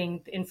and you're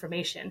getting the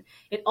information.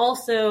 It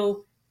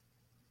also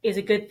is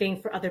a good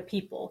thing for other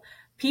people.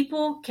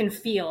 People can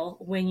feel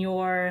when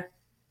you're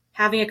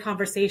having a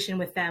conversation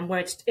with them where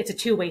it's a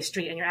two-way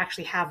street and you're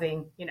actually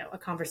having, a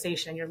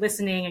conversation and you're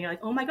listening and you're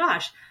like, oh my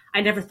gosh,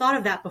 I never thought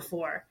of that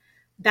before.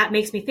 That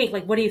makes me think,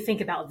 like, what do you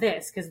think about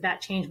this? Because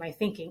that changed my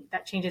thinking.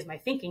 That changes my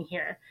thinking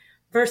here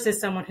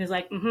versus someone who's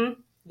like,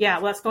 yeah,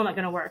 well, that's still not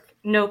going to work.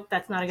 Nope,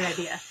 that's not a good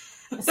idea.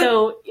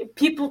 So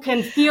people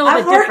can feel the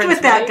difference. I've worked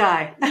with that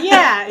guy.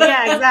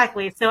 Yeah,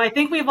 exactly. So I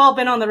think we've all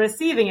been on the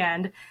receiving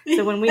end.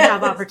 So when we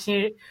have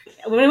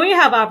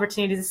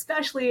opportunities,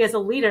 especially as a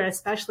leader,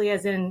 especially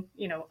as in,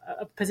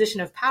 a position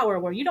of power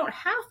where you don't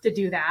have to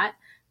do that,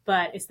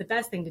 but it's the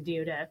best thing to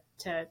do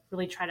to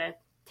really try to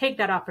take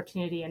that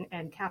opportunity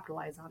and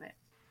capitalize on it.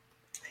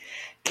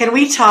 Can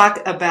we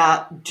talk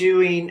about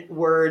doing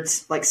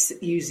words like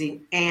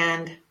using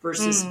and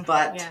versus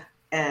but? Yeah.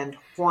 And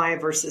why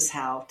versus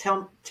how?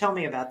 Tell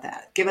me about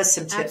that. Give us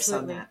some tips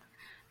Absolutely. On that.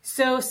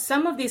 So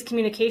some of these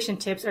communication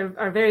tips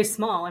are very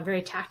small and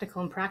very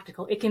tactical and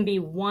practical. It can be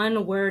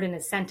one word in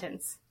a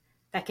sentence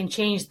that can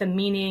change the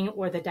meaning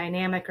or the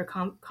dynamic or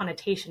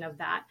connotation of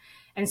that.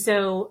 And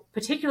so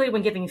particularly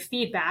when giving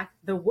feedback,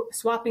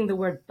 swapping the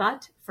word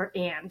but for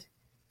and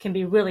can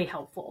be really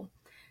helpful.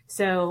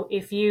 So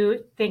if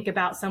you think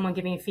about someone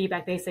giving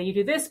feedback, they say, you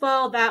do this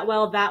well, that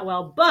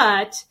well,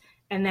 but,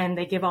 and then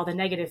they give all the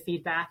negative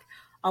feedback.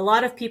 A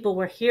lot of people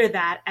will hear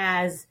that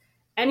as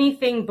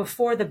anything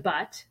before the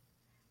but,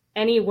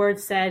 any word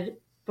said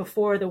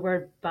before the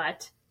word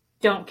but,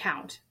 don't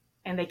count,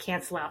 and they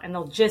cancel out, and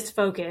they'll just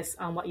focus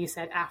on what you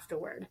said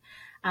afterward.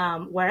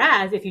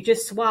 Whereas if you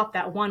just swap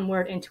that one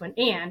word into an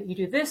and, you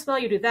do this well,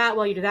 you do that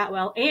well, you do that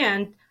well,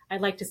 and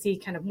I'd like to see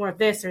kind of more of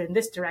this or in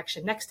this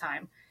direction next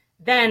time,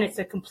 then it's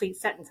a complete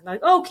sentence. And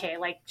like, okay,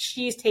 like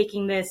she's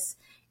taking this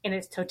in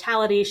its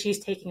totality, she's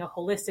taking a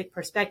holistic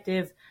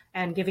perspective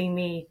and giving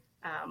me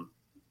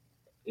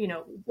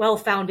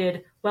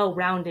well-founded,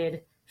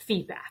 well-rounded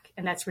feedback,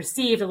 and that's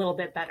received a little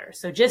bit better.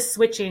 So just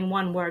switching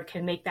one word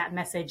can make that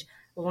message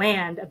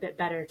land a bit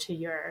better to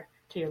your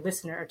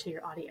listener or to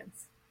your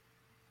audience.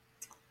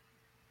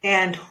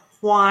 And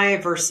why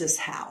versus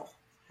how?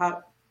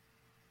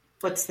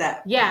 What's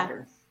that? Yeah.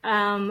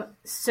 Pattern?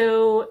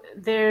 So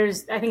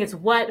I think it's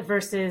what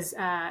versus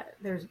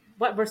there's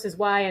what versus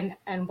why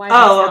and why.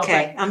 Oh,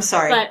 okay. I'm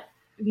sorry. But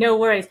no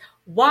worries.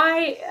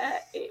 Why,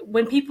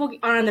 when people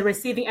are on the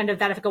receiving end of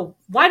that, if I go,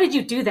 why did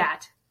you do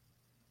that?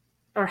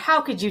 Or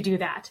how could you do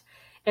that?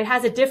 It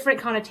has a different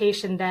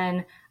connotation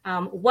than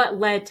what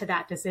led to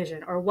that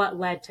decision or what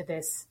led to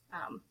this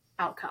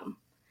outcome.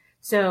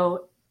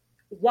 So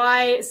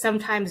why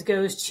sometimes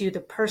goes to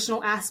the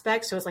personal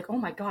aspect. So it's like, oh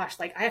my gosh,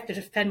 like I have to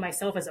defend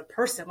myself as a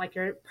person, like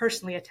you're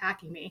personally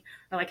attacking me.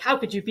 Or like, how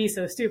could you be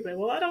so stupid?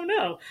 Well, I don't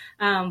know.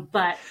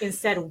 But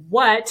instead,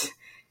 what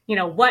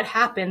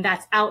happened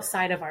that's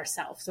outside of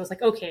ourselves. So it's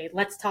like, okay,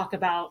 let's talk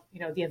about,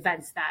 the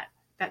events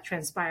that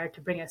transpired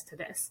to bring us to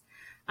this.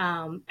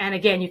 And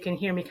again, you can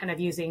hear me kind of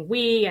using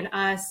we and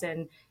us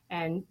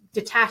and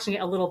detaching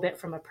it a little bit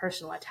from a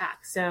personal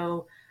attack.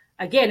 So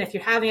again, if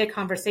you're having a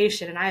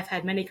conversation, and I've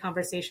had many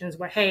conversations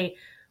where, hey,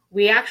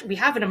 we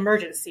have an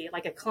emergency,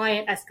 like a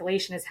client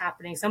escalation is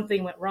happening,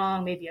 something went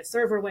wrong, maybe a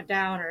server went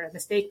down or a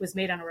mistake was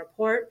made on a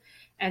report.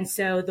 And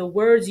so the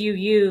words you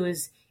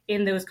use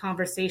in those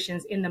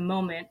conversations in the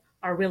moment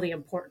are really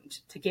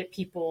important to get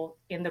people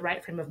in the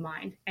right frame of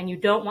mind. And you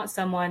don't want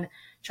someone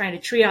trying to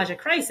triage a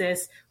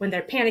crisis when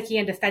they're panicky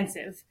and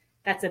defensive.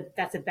 That's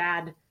a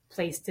bad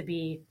place to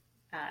be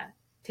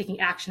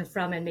taking action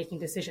from and making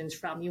decisions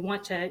from. You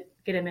want to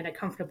get them in a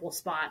comfortable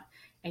spot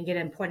and get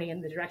them pointing in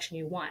the direction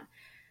you want.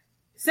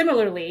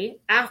 Similarly,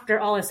 after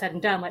all is said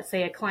and done, let's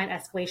say a client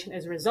escalation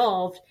is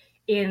resolved,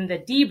 in the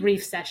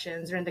debrief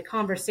sessions or in the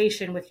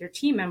conversation with your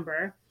team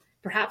member,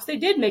 perhaps they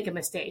did make a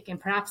mistake and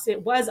perhaps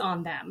it was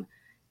on them.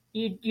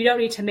 You don't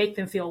need to make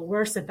them feel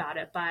worse about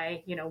it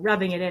by,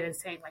 rubbing it in and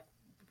saying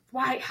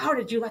like, how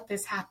did you let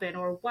this happen?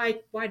 Or why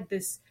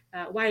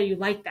are you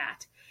like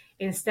that?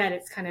 Instead,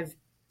 it's kind of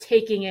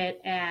taking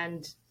it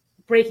and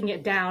breaking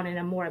it down in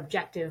a more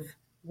objective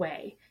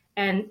way.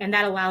 And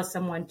that allows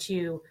someone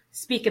to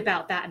speak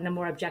about that in a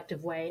more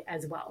objective way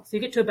as well. So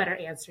you get to a better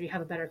answer. You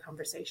have a better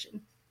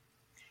conversation.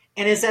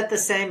 And is that the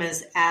same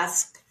as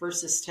ask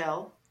versus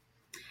tell?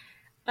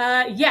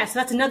 Yes,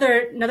 that's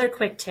another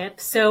quick tip.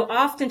 So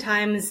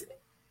oftentimes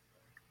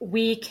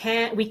we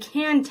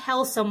can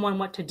tell someone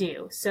what to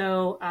do.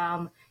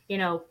 So,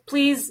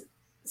 please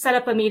set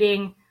up a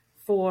meeting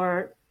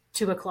for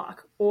 2:00,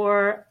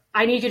 or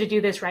I need you to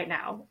do this right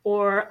now,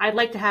 or I'd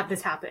like to have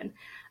this happen.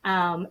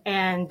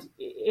 And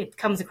it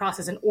comes across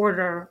as an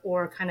order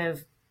or kind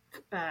of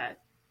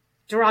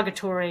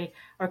derogatory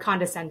or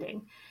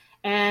condescending.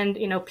 And,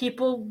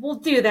 people will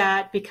do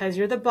that because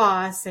you're the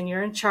boss and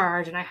you're in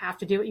charge and I have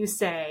to do what you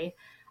say.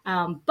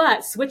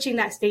 But switching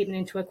that statement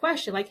into a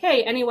question like,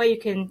 hey, any way you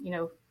can,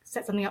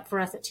 set something up for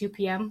us at 2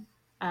 p.m.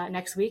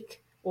 Next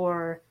week?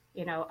 Or,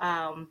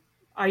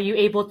 are you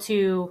able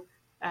to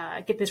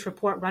get this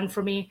report run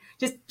for me?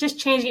 Just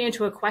changing it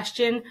into a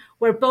question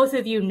where both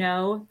of you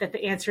know that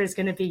the answer is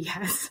going to be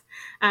yes.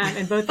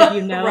 And both of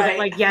you know right.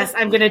 that yes,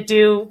 I'm going to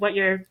do what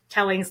you're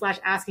telling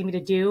 / asking me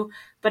to do.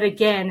 But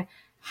again,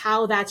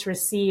 how that's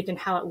received and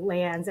how it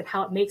lands and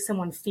how it makes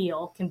someone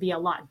feel can be a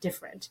lot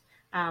different.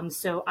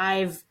 So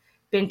I've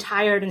been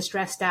tired and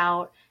stressed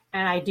out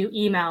and I do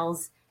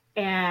emails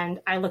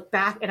and I look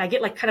back and I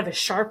get like kind of a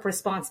sharp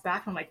response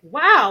back. I'm like,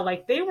 wow,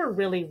 like they were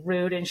really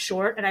rude and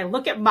short. And I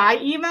look at my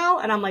email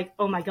and I'm like,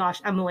 oh my gosh,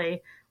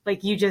 Emily,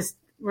 like you just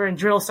were in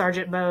drill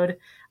sergeant mode,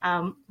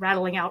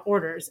 rattling out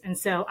orders. And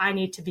so I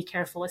need to be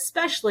careful,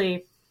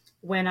 especially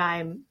when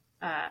I'm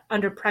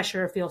under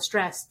pressure or feel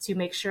stressed, to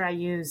make sure I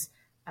use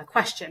a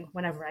question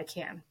whenever I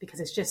can, because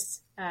it's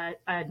just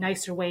a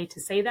nicer way to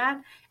say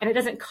that. And it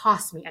doesn't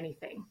cost me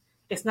anything.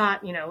 It's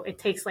not, it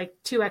takes like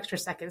 2 extra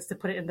seconds to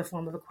put it in the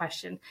form of a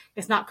question.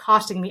 It's not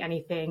costing me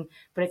anything,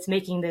 but it's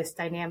making this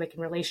dynamic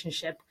and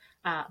relationship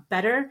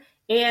better.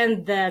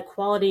 And the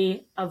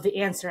quality of the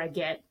answer I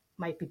get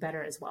might be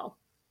better as well.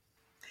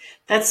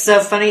 That's so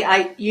funny.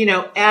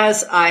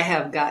 As I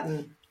have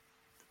gotten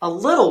a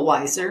little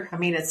wiser, I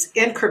mean, it's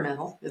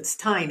incremental, it's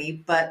tiny,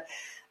 but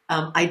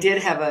I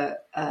did have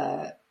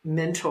a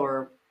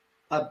mentor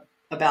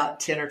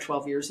about 10 or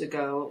 12 years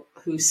ago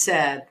who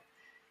said,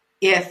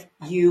 if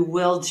you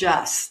will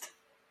just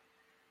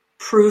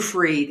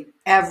proofread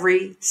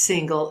every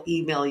single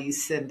email you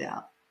send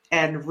out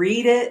and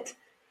read it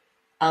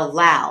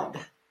aloud.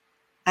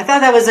 I thought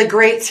that was a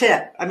great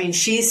tip. I mean,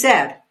 she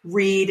said,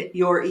 read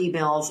your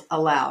emails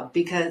aloud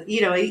because,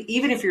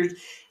 even if you're,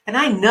 and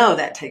I know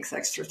that takes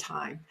extra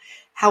time.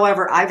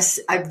 However,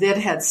 I've then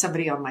had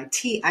somebody on my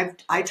team.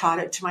 I taught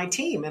it to my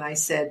team and I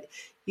said,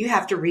 you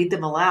have to read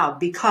them aloud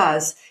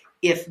because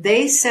if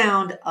they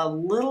sound a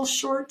little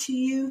short to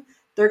you,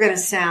 they're going to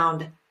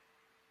sound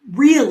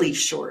really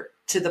short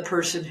to the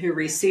person who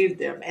received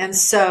them. And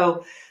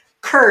so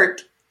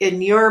Kurt,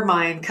 in your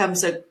mind,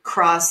 comes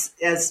across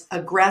as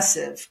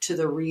aggressive to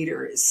the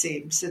reader, it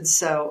seems. And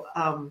so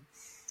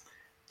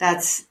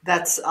that's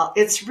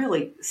it's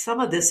really,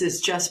 some of this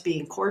is just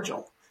being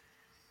cordial.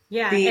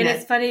 Yeah, and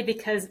it's funny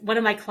because one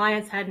of my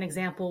clients had an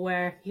example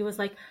where he was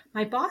like,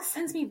 my boss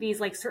sends me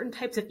these like certain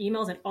types of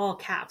emails in all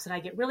caps and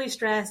I get really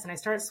stressed and I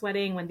start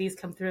sweating when these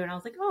come through. And I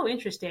was like, oh,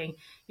 interesting.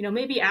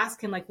 Maybe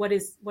ask him like, what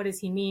does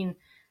he mean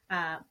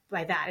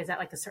by that? Is that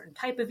like a certain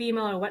type of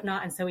email or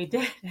whatnot? And so he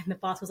did. And the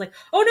boss was like,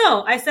 oh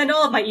no, I send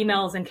all of my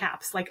emails in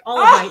caps. Like all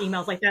of my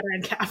emails like that are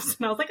in caps.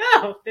 And I was like,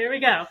 oh, there we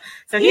go.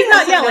 So he's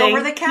not yelling.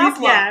 Over the cap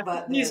lock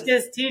button.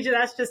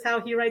 That's just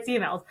how he writes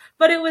emails.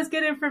 But it was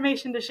good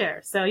information to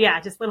share. So yeah,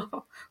 just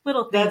little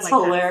things. That's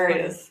like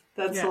hilarious.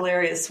 That. That's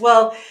hilarious.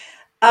 Well,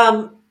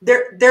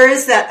 there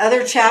is that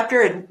other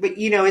chapter, but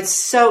it's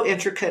so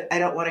intricate. I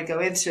don't want to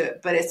go into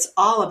it, but it's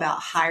all about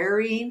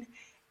hiring,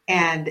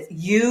 and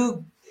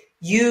you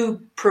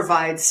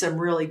provide some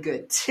really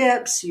good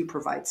tips. You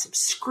provide some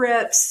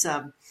scripts.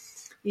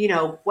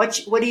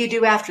 What do you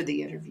do after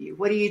the interview?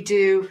 What do you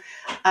do?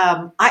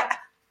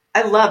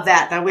 I love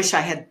that. And I wish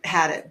I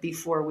had it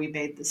before we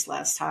made this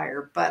last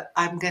hire, but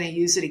I'm going to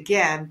use it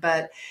again.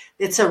 But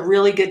it's a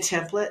really good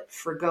template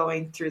for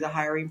going through the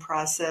hiring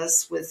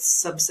process with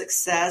some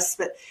success.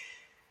 But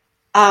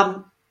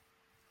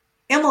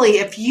Emily,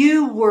 if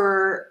you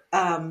were,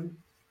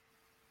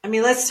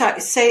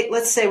 let's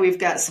say we've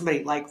got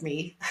somebody like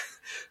me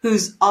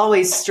who's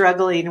always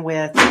struggling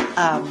with,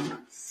 I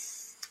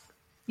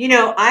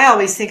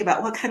always think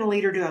about what kind of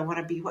leader do I want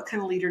to be? What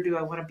kind of leader do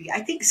I want to be?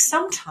 I think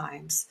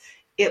sometimes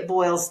it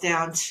boils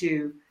down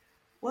to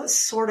what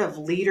sort of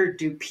leader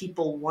do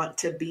people want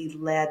to be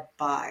led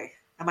by?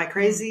 Am I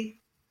crazy?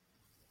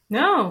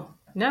 No.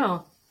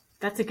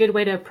 That's a good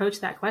way to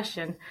approach that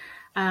question.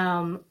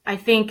 I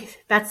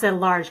think that's a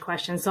large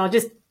question. So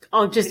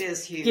I'll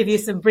just give you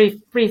some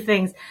brief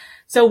things.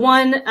 So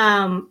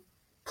one,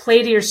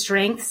 play to your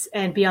strengths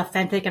and be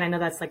authentic. And I know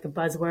that's like a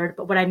buzzword,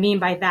 but what I mean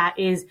by that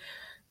is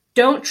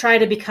don't try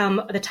to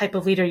become the type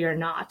of leader you're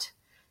not.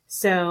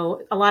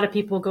 So a lot of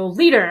people go,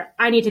 leader,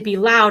 I need to be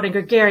loud and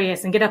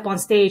gregarious and get up on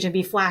stage and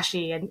be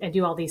flashy and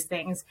do all these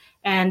things.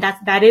 And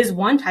that is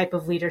one type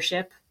of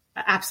leadership.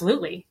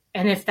 Absolutely.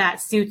 And if that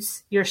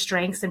suits your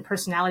strengths and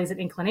personalities and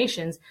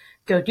inclinations,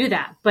 go do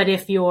that. But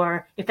if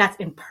that's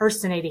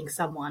impersonating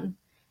someone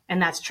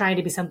and that's trying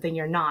to be something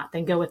you're not,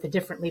 then go with a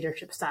different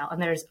leadership style. And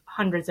there's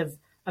hundreds of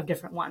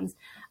different ones.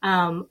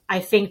 I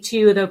think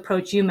too, the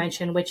approach you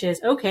mentioned, which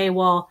is, okay,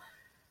 well,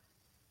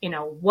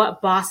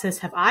 what bosses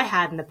have I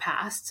had in the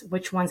past?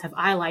 Which ones have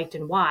I liked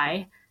and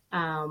why?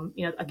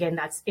 Again,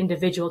 that's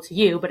individual to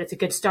you, but it's a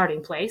good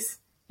starting place.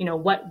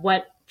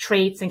 What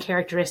traits and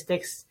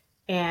characteristics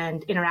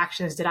and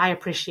interactions did I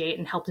appreciate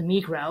and helped me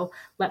grow?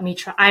 Let me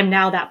try. I'm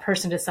now that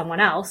person to someone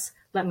else.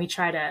 Let me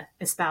try to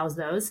espouse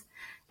those.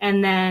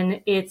 And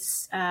then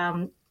it's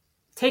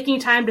taking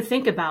time to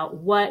think about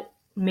what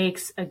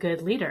makes a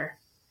good leader.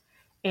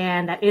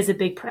 And that is a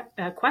big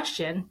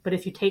question. But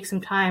if you take some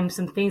time,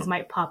 some things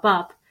might pop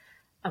up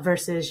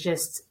versus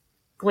just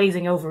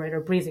glazing over it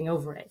or breezing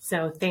over it.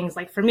 So things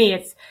like, for me,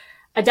 it's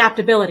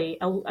adaptability.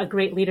 A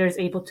great leader is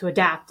able to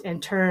adapt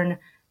and turn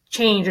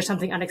change or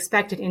something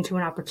unexpected into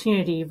an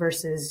opportunity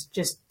versus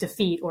just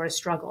defeat or a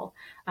struggle.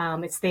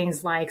 It's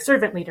things like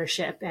servant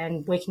leadership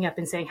and waking up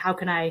and saying, how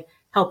can I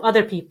help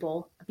other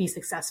people be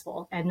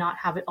successful and not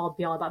have it all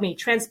be all about me?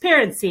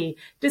 Transparency,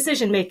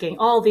 decision-making,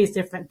 all these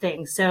different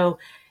things. So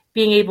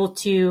being able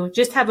to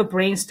just have a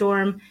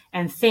brainstorm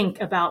and think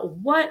about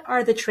what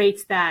are the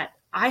traits that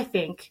I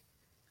think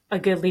a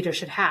good leader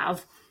should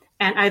have,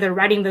 and either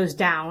writing those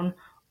down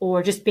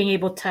or just being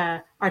able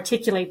to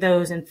articulate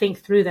those and think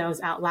through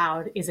those out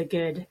loud is a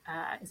good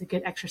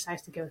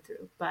exercise to go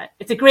through. But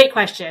it's a great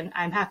question.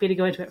 I'm happy to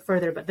go into it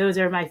further, but those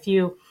are my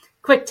few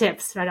quick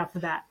tips right off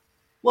the bat.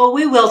 Well,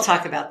 we will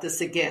talk about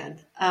this again.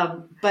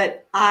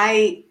 But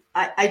I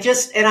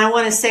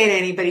want to say to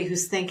anybody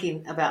who's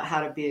thinking about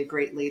how to be a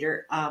great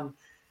leader,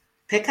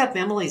 pick up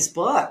Emily's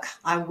book.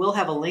 I will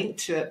have a link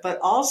to it, but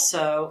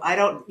also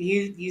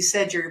you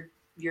said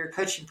your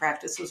coaching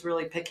practice was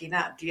really picking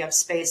up. Do you have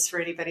space for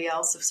anybody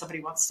else if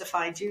somebody wants to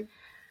find you?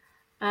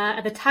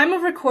 At the time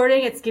of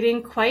recording, it's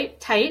getting quite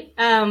tight,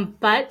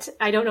 but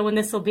I don't know when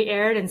this will be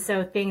aired, and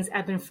so things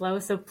ebb and flow.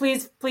 So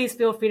please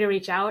feel free to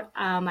reach out.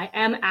 I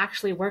am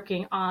actually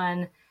working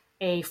on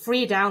a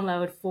free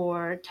download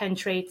for 10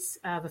 traits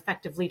of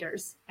effective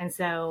leaders. And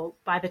so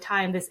by the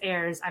time this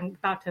airs, I'm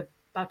about to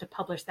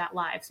publish that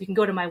live. So you can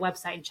go to my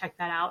website and check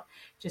that out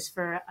just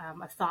for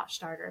a thought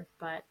starter.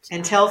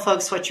 And tell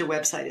folks what your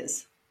website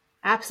is.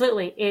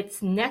 Absolutely.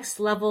 It's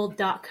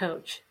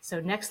nextlevel.coach.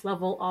 So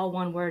nextlevel, all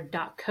one word,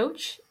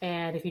 .coach.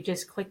 And if you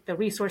just click the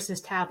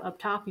resources tab up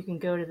top, you can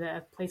go to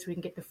the place where you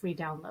can get the free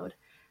download.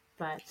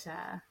 But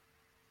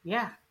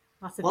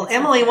lots of. Well,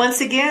 Emily,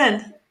 once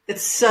again,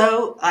 it's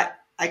so,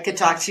 I could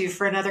talk to you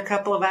for another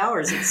couple of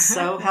hours. It's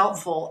so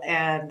helpful.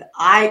 And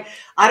I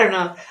don't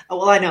know.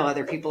 Well, I know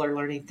other people are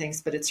learning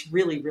things, but it's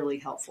really, really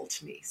helpful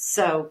to me.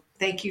 So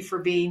thank you for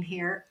being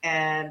here,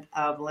 and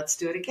let's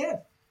do it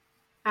again.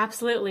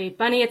 Absolutely.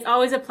 Bunny, it's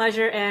always a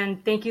pleasure.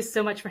 And thank you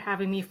so much for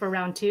having me for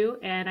round 2.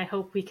 And I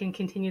hope we can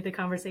continue the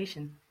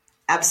conversation.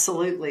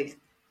 Absolutely.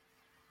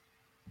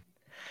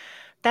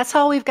 That's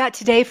all we've got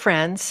today,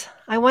 friends.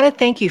 I want to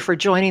thank you for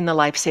joining the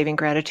Life Saving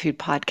Gratitude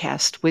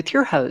podcast with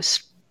your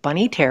host,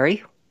 Bunny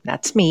Terry,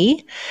 that's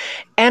me,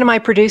 and my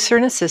producer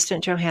and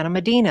assistant, Johanna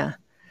Medina.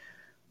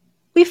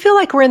 We feel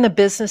like we're in the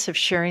business of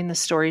sharing the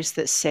stories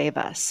that save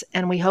us,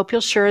 and we hope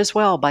you'll share as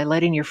well by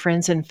letting your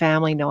friends and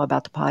family know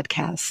about the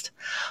podcast.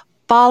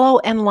 Follow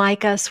and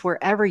like us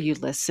wherever you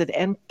listen,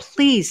 and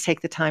please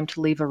take the time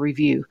to leave a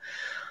review.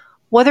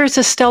 Whether it's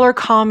a stellar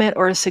comment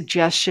or a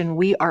suggestion,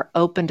 we are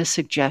open to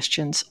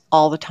suggestions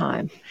all the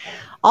time.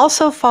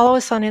 Also, follow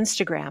us on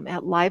Instagram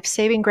at Life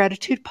Saving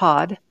Gratitude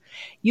Pod.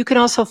 You can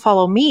also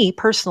follow me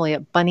personally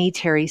at Bunny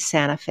Terry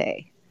Santa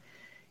Fe.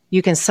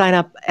 You can sign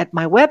up at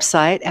my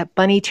website at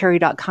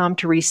bunnyterry.com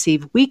to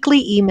receive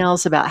weekly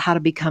emails about how to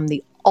become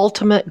the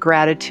ultimate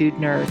gratitude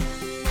nerd.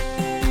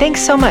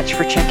 Thanks so much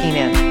for checking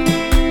in.